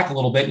step back a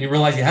little bit and you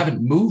realize you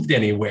haven't moved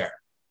anywhere.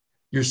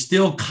 You're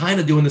still kind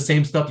of doing the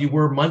same stuff you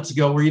were months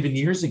ago or even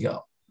years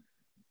ago.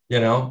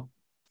 There's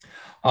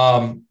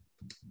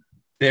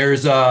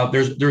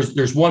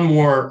one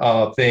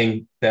more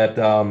thing that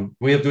do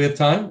we have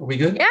time? Are we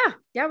good?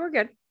 Yeah, we're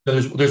good.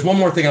 So there's one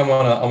more thing I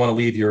want to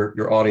leave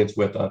your audience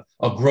with, a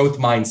growth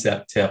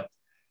mindset tip,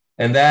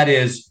 and that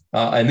is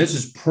and this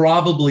is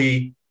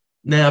probably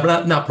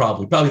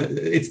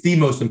it's the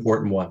most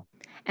important one.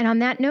 And on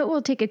that note,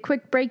 we'll take a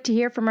quick break to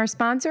hear from our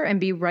sponsor and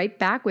be right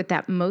back with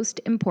that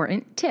most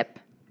important tip.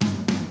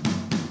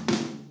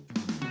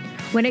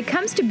 When it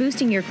comes to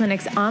boosting your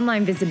clinic's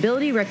online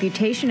visibility,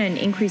 reputation, and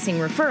increasing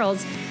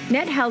referrals,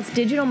 NetHealth's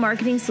digital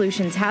marketing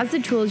solutions has the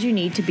tools you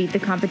need to beat the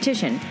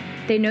competition.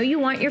 They know you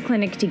want your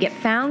clinic to get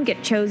found,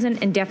 get chosen,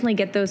 and definitely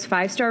get those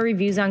 5-star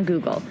reviews on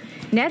Google.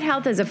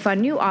 NetHealth has a fun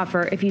new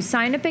offer. If you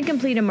sign up and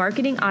complete a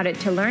marketing audit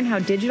to learn how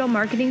digital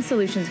marketing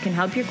solutions can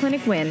help your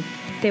clinic win,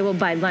 they will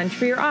buy lunch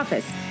for your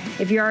office.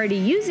 If you're already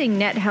using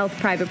NetHealth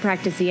Private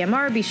Practice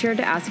EMR, be sure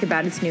to ask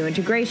about its new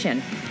integration.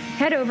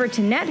 Head over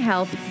to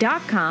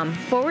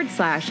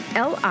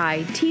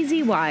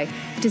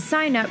nethealth.com/LITZY to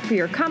sign up for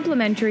your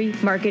complimentary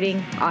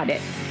marketing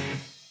audit.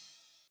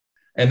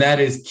 And that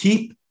is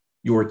keep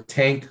your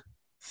tank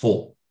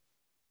full.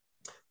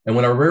 And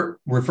when I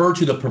refer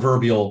to the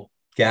proverbial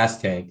gas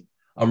tank,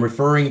 I'm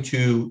referring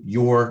to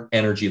your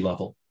energy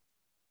level.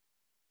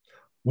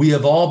 We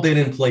have all been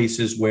in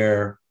places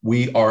where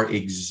we are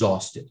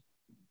exhausted.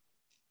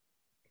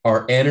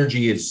 Our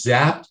energy is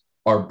zapped,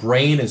 our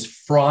brain is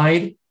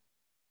fried,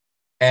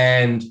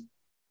 and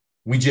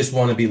we just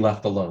want to be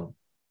left alone.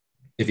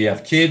 If you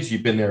have kids,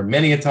 you've been there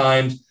many a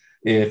times.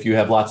 If you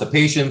have lots of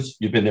patients,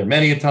 you've been there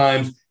many a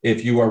times.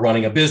 If you are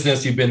running a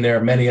business, you've been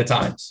there many a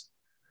times.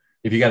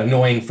 If you got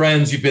annoying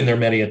friends, you've been there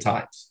many a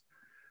times.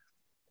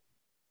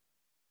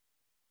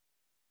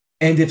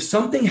 And if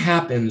something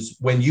happens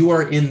when you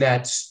are in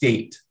that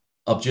state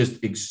of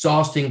just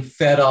exhausting,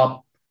 fed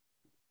up,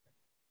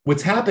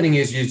 what's happening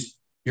is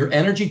your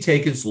energy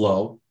tank is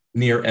low,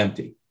 near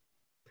empty.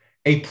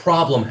 A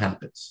problem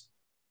happens.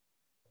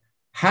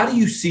 How do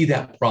you see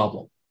that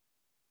problem?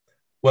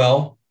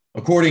 Well,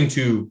 according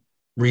to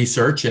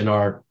research in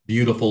our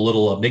beautiful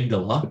little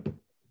amygdala,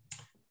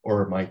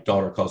 or my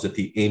daughter calls it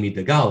the Amy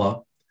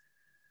Dagala,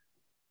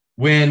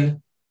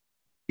 when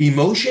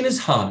emotion is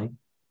high,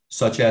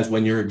 such as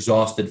when you're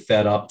exhausted,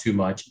 fed up too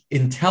much,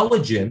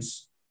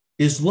 intelligence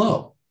is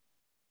low.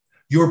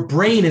 Your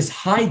brain is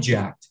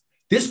hijacked.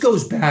 This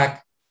goes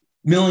back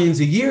millions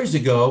of years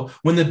ago.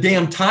 When the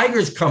damn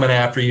tiger's coming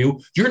after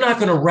you, you're not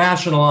going to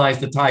rationalize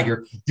the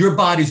tiger. Your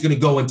body's going to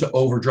go into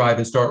overdrive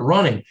and start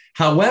running.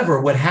 However,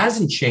 what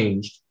hasn't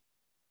changed,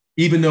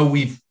 even though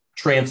we've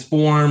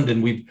transformed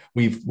and we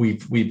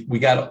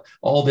got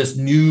all this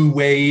new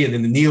way and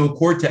in the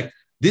neocortex,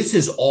 this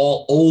is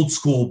all old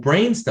school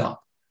brain stuff.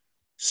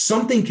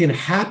 Something can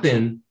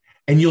happen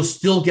and you'll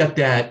still get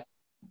that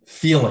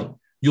feeling.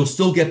 You'll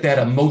still get that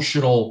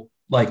emotional,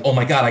 like, oh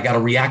my God, I got to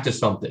react to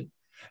something.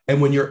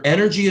 And when your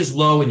energy is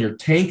low and your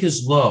tank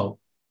is low,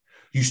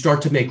 you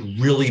start to make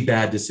really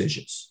bad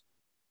decisions.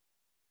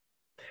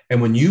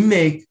 And when you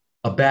make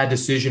a bad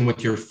decision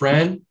with your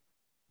friend,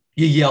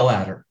 you yell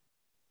at her,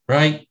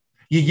 right?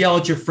 You yell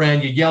at your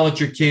friend, you yell at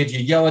your kids, you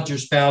yell at your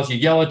spouse, you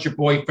yell at your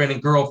boyfriend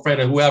and girlfriend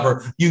and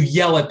whoever. You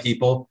yell at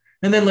people.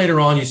 And then later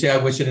on, you say, I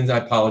wish I didn't, I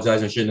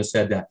apologize, I shouldn't have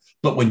said that.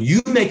 But when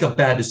you make a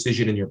bad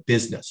decision in your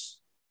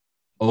business,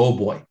 oh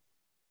boy,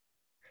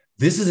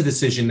 this is a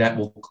decision that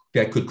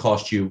could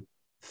cost you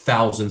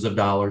thousands of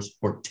dollars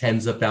or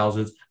tens of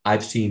thousands.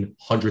 I've seen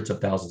hundreds of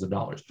thousands of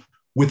dollars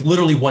with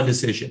literally one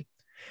decision.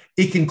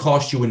 It can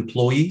cost you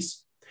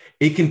employees.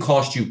 It can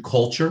cost you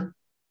culture.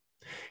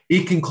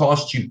 It can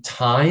cost you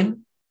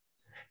time.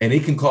 And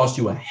it can cost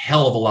you a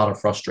hell of a lot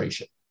of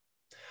frustration.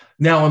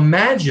 Now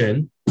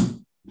imagine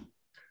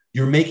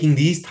you're making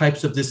these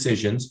types of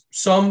decisions,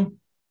 some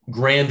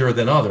grander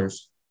than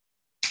others,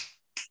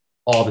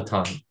 all the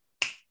time.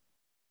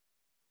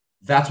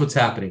 That's what's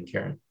happening,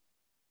 Karen.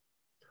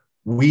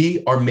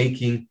 We are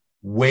making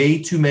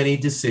way too many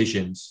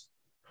decisions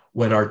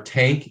when our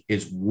tank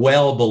is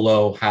well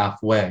below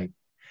halfway,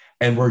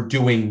 and we're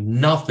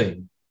doing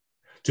nothing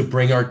to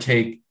bring our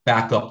tank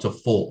back up to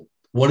full.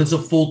 What is a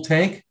full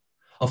tank?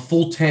 A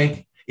full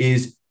tank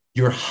is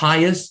your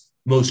highest,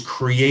 most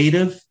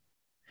creative,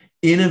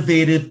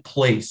 innovative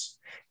place.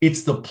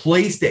 It's the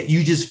place that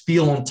you just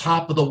feel on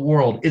top of the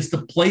world. It's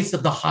the place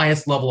of the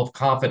highest level of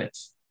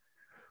confidence.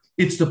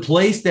 It's the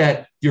place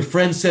that your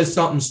friend says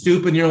something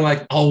stupid and you're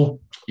like,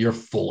 oh, you're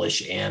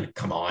foolish, Ann,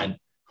 come on.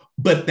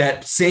 But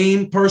that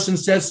same person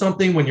says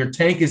something when your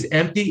tank is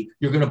empty,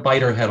 you're going to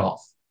bite her head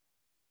off.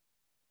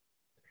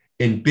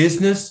 In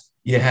business,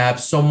 you have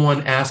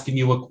someone asking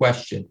you a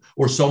question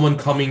or someone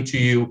coming to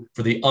you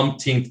for the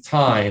umpteenth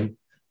time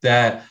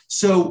that,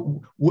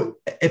 so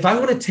if I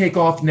want to take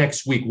off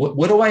next week,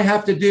 what do I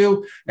have to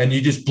do? And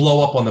you just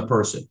blow up on the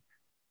person.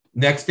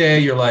 Next day,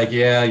 you're like,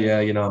 yeah,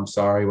 I'm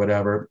sorry,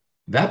 whatever.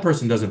 That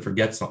person doesn't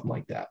forget something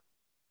like that.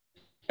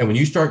 And when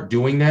you start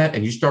doing that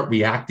and you start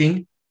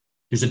reacting,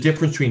 there's a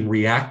difference between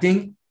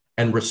reacting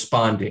and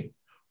responding.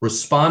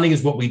 Responding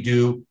is what we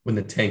do when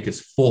the tank is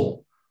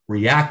full.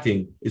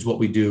 Reacting is what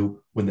we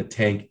do when the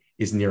tank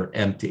is near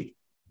empty.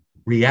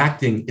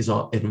 Reacting is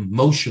an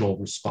emotional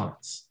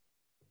response.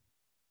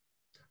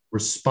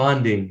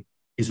 Responding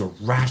is a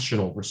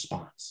rational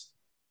response.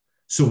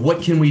 So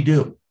what can we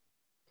do?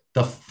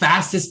 The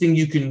fastest thing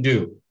you can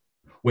do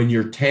when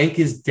your tank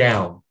is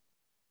down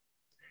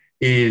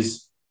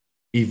is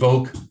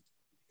evoke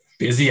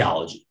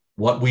physiology,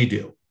 what we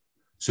do.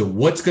 So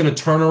what's going to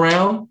turn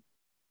around?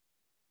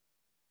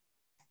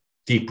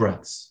 Deep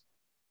breaths.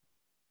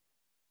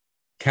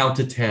 Count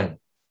to 10.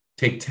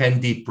 Take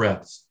 10 deep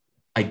breaths.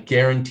 I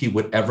guarantee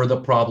whatever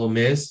the problem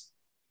is,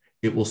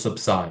 it will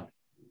subside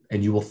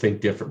and you will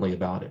think differently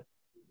about it.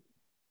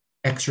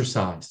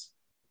 Exercise.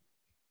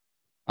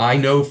 I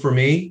know for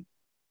me,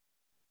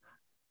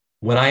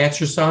 when I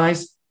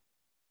exercise,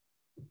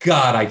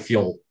 God, I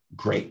feel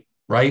great,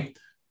 right?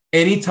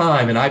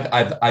 Anytime, and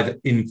I've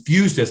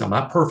infused this, I'm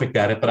not perfect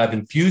at it, but I've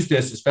infused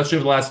this, especially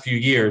over the last few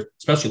years,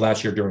 especially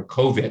last year during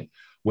COVID,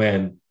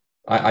 when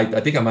I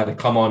think I might have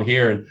come on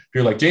here and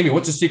you're like, Jamey,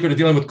 what's the secret of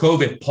dealing with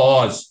COVID?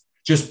 Pause,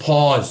 just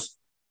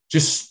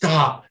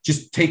stop,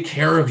 just take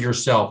care of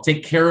yourself,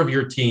 take care of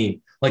your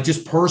team, like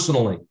just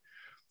personally.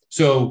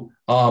 So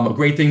a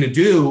great thing to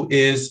do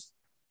is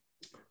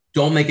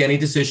don't make any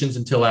decisions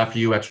until after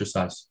you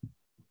exercise.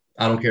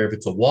 I don't care if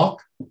it's a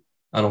walk.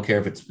 I don't care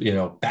if it's,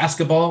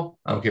 basketball.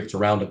 I don't care if it's a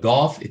round of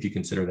golf, if you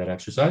consider that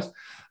exercise.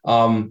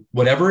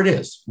 Whatever it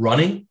is,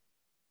 running,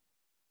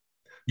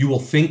 you will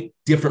think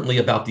differently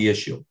about the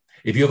issue.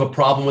 If you have a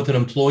problem with an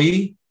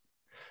employee,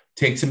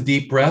 take some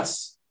deep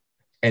breaths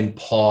and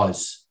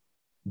pause.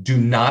 Do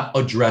not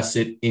address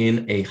it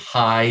in a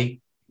high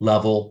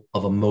level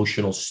of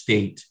emotional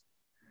state.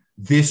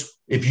 If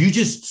you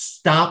just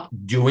stop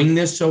doing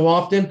this so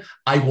often,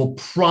 I will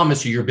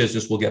promise you your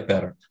business will get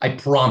better. I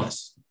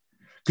promise.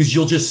 Because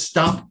you'll just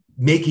stop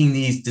making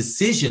these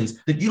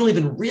decisions that you don't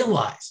even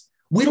realize.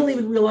 We don't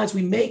even realize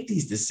we make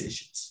these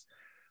decisions.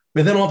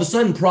 But then all of a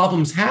sudden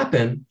problems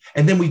happen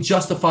and then we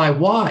justify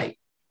why.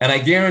 And I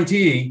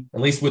guarantee,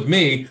 at least with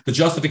me, the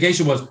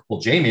justification was,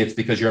 well, Jamey, it's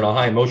because you're in a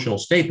high emotional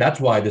state.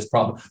 That's why this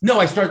problem. No,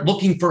 I start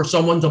looking for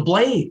someone to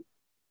blame.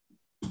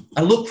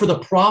 I look for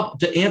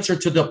the answer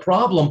to the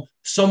problem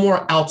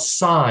somewhere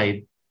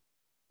outside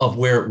of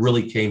where it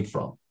really came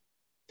from.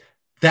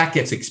 That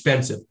gets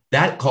expensive.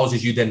 That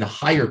causes you then to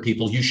hire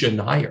people you shouldn't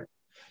hire.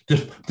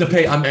 To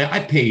pay. I mean, I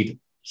paid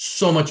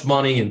so much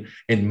money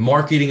in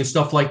marketing and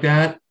stuff like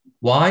that.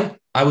 Why?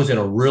 I was in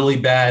a really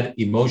bad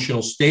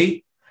emotional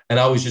state, and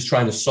I was just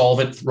trying to solve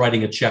it,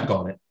 writing a check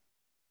on it.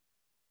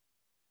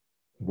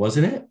 It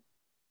wasn't it.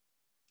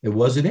 It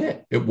wasn't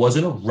it. It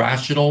wasn't a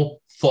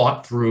rational,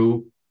 thought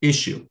through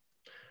issue.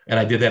 And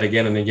I did that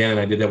again and again,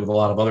 and I did that with a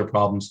lot of other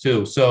problems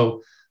too.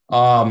 So,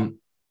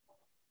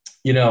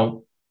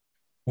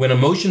 when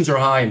emotions are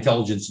high,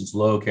 intelligence is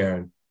low,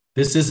 Karen.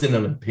 This isn't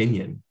an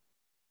opinion.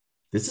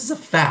 This is a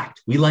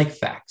fact. We like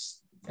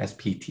facts as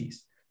PTs.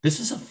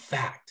 This is a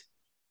fact.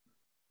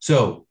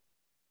 So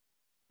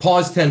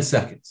pause 10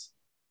 seconds,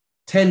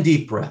 10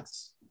 deep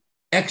breaths,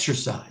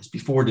 exercise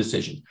before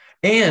decision.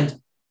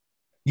 And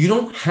you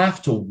don't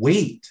have to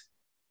wait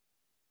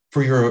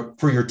for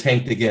your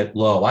tank to get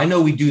low. I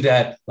know we do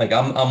that. Like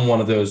I'm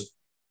one of those,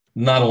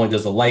 not only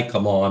does the light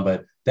come on,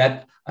 but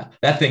that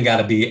thing got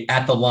to be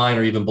at the line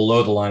or even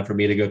below the line for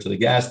me to go to the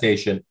gas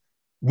station.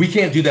 We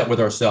can't do that with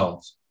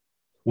ourselves.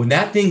 When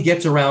that thing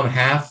gets around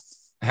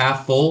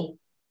half full,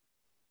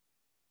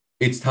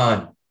 it's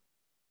time.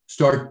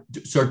 Start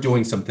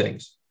doing some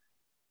things.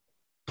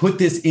 Put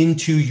this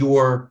into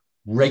your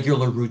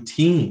regular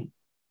routine.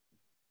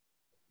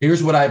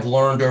 Here's what I've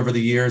learned over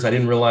the years. I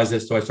didn't realize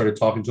this until I started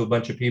talking to a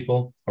bunch of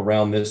people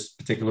around this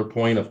particular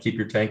point of keep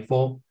your tank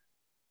full.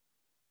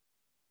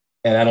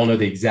 And I don't know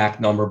the exact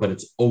number, but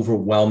it's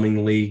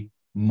overwhelmingly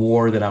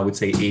more than I would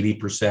say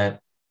 80%.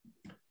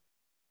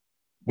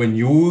 When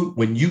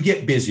you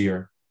get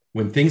busier,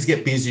 when things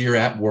get busier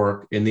at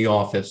work, in the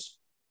office,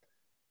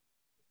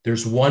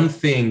 there's one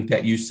thing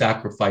that you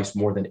sacrifice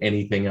more than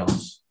anything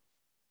else.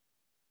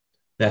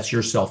 That's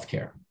your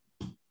self-care.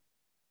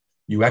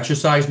 You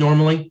exercise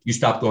normally, you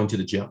stop going to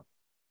the gym,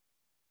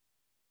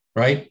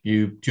 right?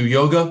 You do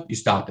yoga, you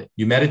stop it.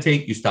 You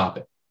meditate, you stop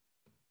it.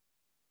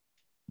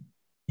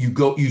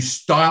 You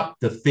stop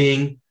the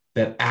thing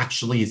that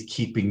actually is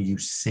keeping you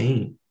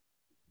sane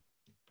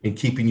and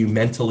keeping you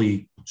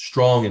mentally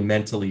strong and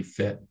mentally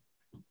fit.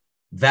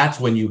 That's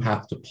when you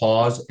have to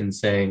pause and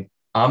saying,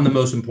 I'm the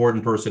most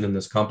important person in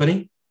this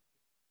company.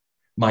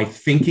 My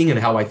thinking and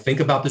how I think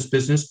about this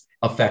business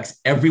affects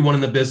everyone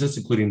in the business,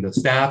 including the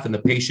staff and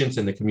the patients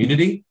and the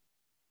community.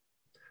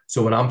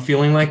 So when I'm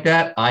feeling like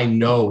that, I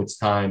know it's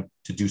time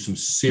to do some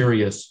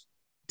serious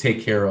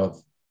take care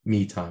of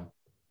me time.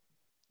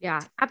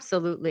 Yeah,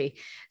 absolutely.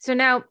 So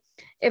now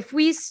if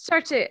we'll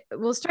start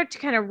to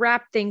kind of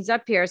wrap things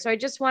up here. So I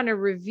just want to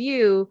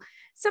review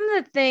some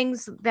of the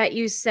things that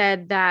you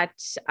said that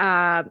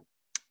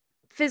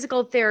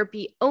physical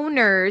therapy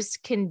owners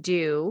can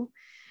do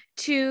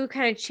to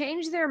kind of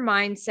change their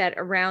mindset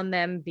around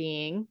them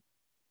being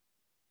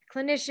a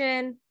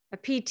clinician, a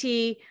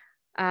PT,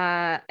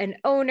 an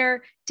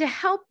owner, to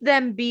help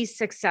them be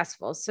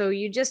successful? So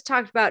you just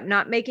talked about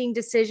not making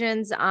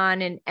decisions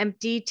on an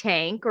empty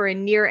tank or a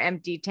near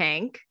empty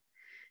tank.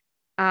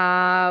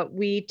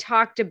 We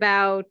talked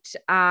about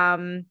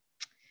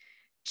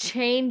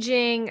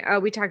changing.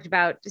 We talked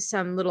about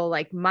some little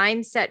like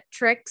mindset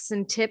tricks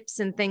and tips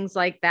and things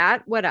like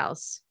that. What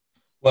else?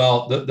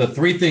 Well, the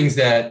three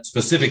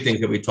specific things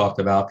that we talked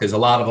about, because a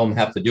lot of them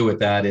have to do with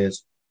that,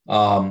 is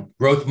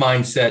growth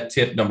mindset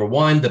tip number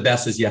one: the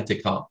best is yet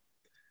to come.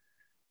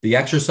 The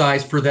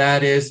exercise for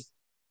that is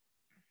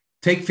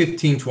take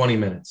 15, 20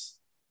 minutes.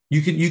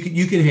 You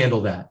can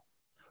handle that.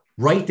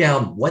 Write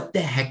down what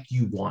the heck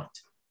you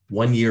want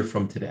 1 year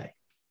from today.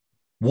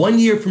 1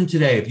 year from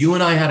today, if you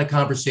and I had a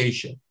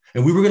conversation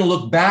and we were going to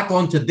look back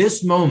onto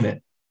this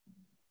moment,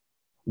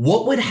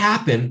 what would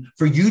happen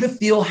for you to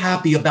feel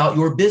happy about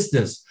your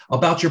business,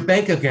 about your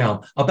bank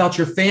account, about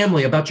your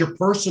family, about your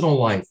personal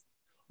life?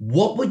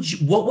 What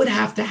would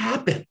have to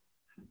happen?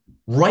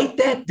 Write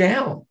that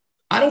down.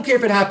 I don't care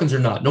if it happens or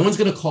not. No one's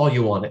going to call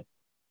you on it.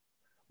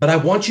 But I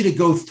want you to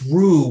go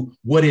through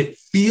what it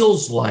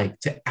feels like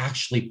to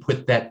actually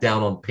put that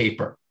down on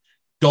paper.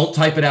 Don't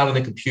type it out on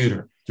the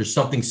computer. There's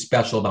something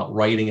special about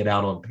writing it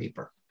out on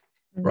paper,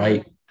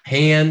 right?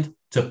 Hand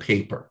to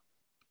paper.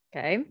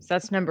 Okay. So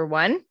that's number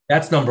one.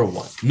 That's number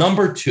one.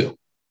 Number two,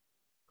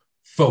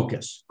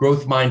 focus.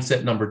 Growth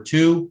mindset number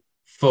two,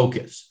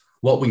 focus.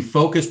 What we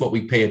focus, what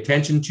we pay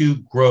attention to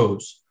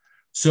grows.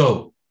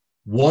 So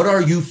what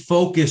are you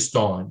focused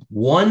on?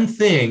 One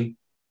thing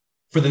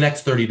for the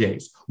next 30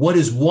 days. What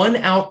is one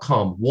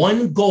outcome,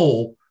 one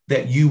goal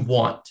that you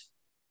want?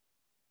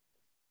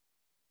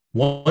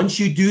 Once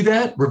you do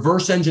that,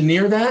 reverse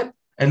engineer that,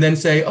 and then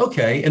say,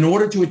 okay, in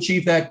order to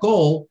achieve that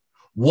goal,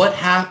 what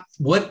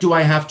do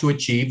I have to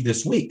achieve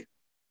this week?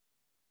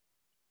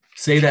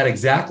 Say that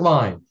exact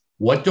line.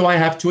 What do I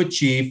have to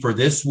achieve for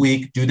this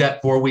week? Do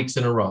that 4 weeks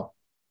in a row.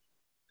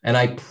 And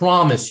I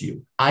promise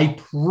you,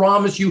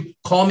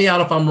 call me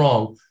out if I'm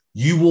wrong,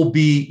 you will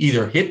be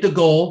either hit the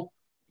goal,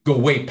 go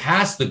way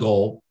past the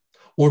goal,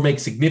 or make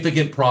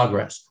significant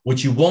progress.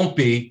 What you won't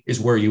be is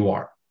where you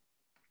are.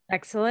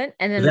 Excellent.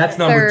 And then that's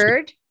the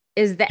third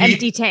is the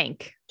empty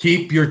tank.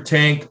 Keep your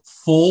tank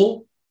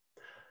full.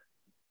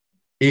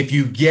 If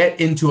you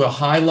get into a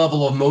high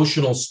level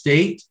emotional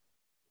state,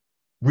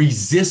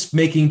 resist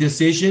making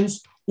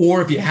decisions.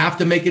 Or if you have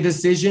to make a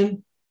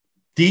decision,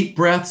 deep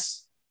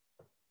breaths,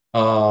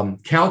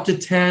 count to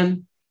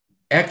 10,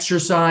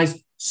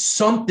 exercise,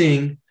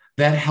 something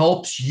that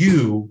helps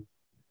you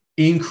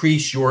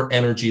increase your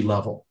energy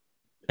level.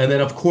 And then,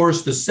 of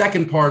course, the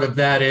second part of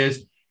that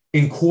is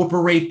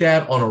incorporate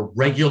that on a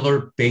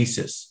regular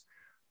basis.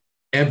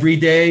 Every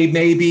day,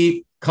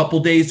 maybe a couple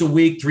days a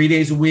week, 3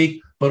 days a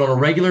week, but on a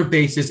regular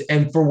basis.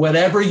 And for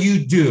whatever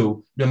you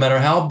do, no matter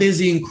how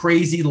busy and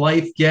crazy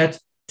life gets,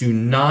 do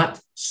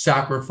not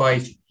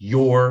sacrifice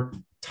your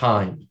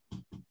time.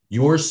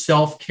 Your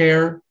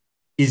self-care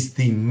is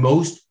the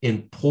most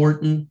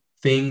important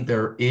thing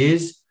there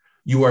is.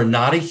 You are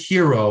not a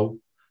hero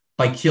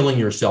by killing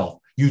yourself.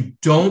 You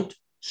don't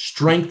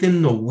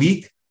strengthen the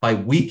weak by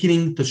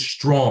weakening the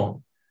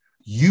strong.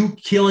 You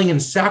killing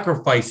and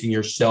sacrificing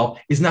yourself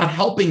is not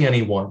helping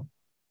anyone.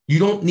 You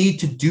don't need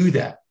to do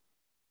that.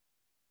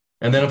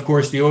 And then, of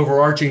course, the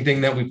overarching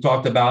thing that we've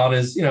talked about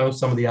is,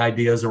 some of the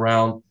ideas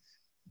around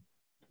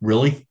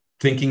really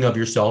thinking of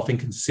yourself and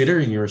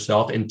considering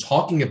yourself and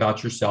talking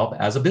about yourself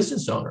as a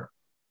business owner,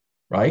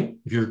 right?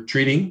 If you're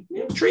treat,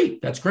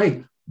 that's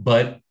great.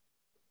 But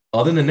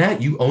other than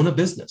that, you own a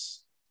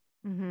business.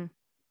 Mm-hmm.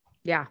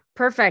 Yeah,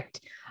 perfect.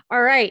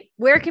 All right.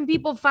 Where can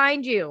people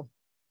find you?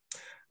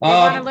 They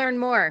want to learn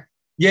more.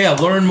 Yeah,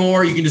 learn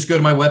more. You can just go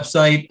to my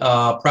website,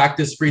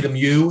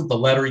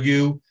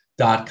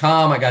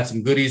 practicefreedomu.com. I got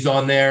some goodies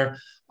on there.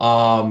 You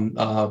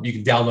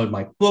can download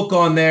my book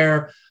on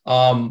there.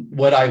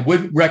 What I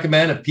would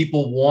recommend if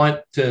people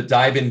want to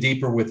dive in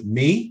deeper with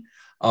me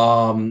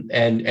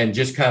and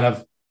just kind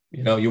of,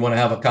 you want to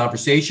have a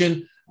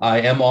conversation,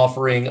 I am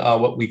offering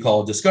what we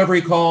call a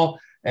discovery call.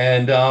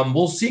 And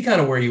we'll see kind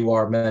of where you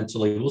are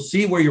mentally. We'll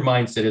see where your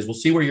mindset is. We'll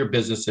see where your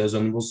business is.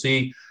 And we'll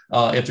see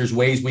if there's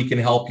ways we can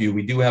help you.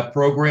 We do have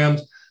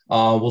programs.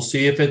 We'll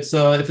see if it's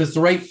the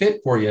right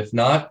fit for you. If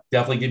not,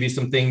 definitely give you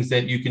some things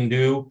that you can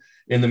do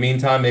in the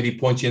meantime, maybe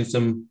point you in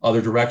some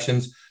other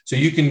directions. So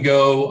you can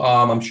go,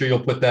 I'm sure you'll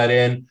put that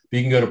in. But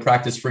you can go to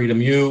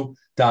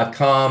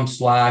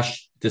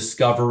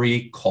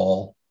practicefreedomu.com/discovery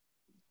call.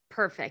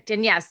 Perfect.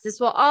 And yes, this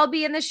will all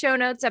be in the show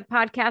notes at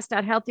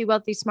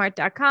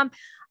podcast.healthywealthysmart.com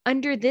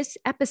under this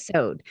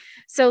episode.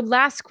 So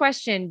last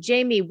question,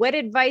 Jamey, what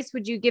advice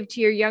would you give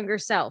to your younger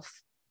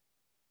self?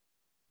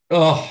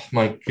 Oh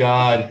my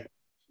God.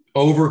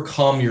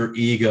 Overcome your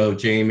ego,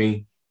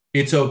 Jamey.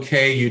 It's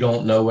okay. You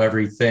don't know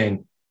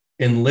everything.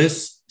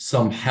 Enlist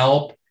some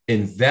help,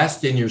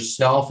 invest in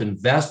yourself,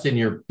 invest in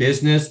your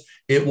business,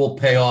 it will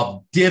pay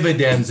off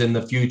dividends in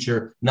the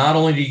future, not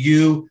only to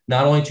you,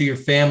 not only to your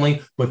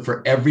family, but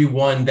for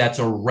everyone that's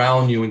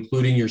around you,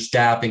 including your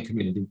staff and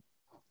community.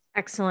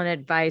 Excellent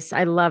advice.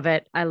 I love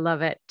it. I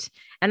love it.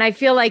 And I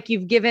feel like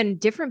you've given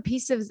different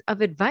pieces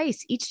of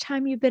advice each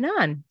time you've been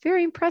on.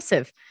 Very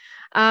impressive.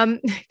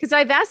 Because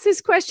I've asked this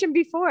question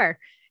before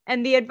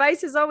and the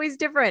advice is always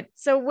different.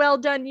 So well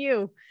done,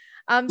 you.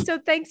 So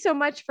thanks so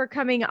much for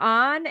coming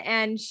on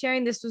and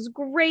sharing. This was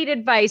great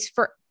advice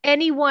for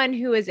anyone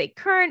who is a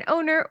current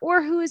owner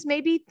or who is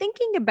maybe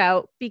thinking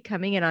about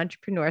becoming an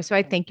entrepreneur. So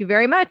I thank you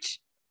very much.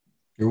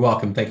 You're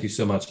welcome. Thank you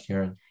so much,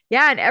 Karen.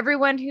 Yeah. And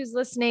everyone who's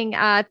listening,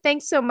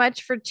 thanks so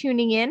much for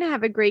tuning in.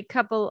 Have a great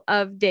couple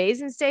of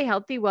days and stay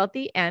healthy,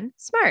 wealthy, and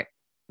smart.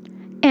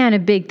 And a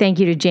big thank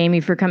you to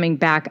Jamey for coming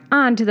back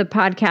onto the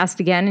podcast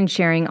again and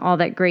sharing all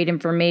that great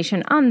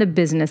information on the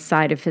business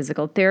side of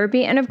physical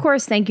therapy. And of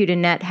course, thank you to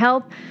Net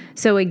Health.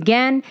 So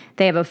again,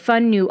 they have a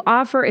fun new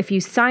offer. If you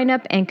sign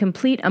up and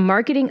complete a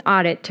marketing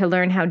audit to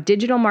learn how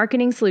digital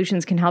marketing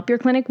solutions can help your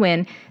clinic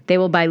win, they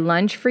will buy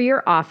lunch for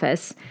your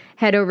office.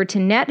 Head over to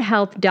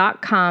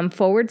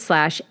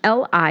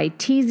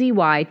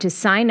nethealth.com/LITZY to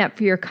sign up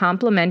for your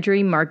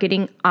complimentary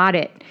marketing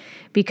audit.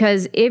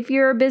 Because if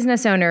you're a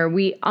business owner,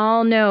 we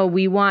all know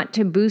we want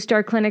to boost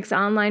our clinic's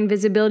online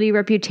visibility,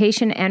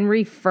 reputation, and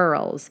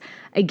referrals.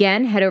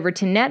 Again, head over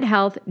to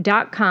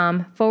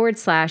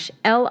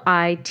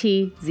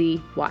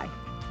nethealth.com/LITZY.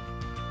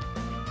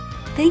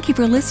 Thank you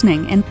for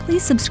listening, and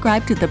please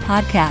subscribe to the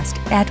podcast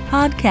at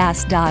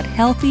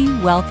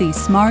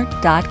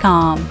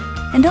podcast.healthywealthysmart.com.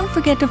 And don't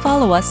forget to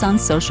follow us on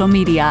social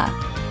media.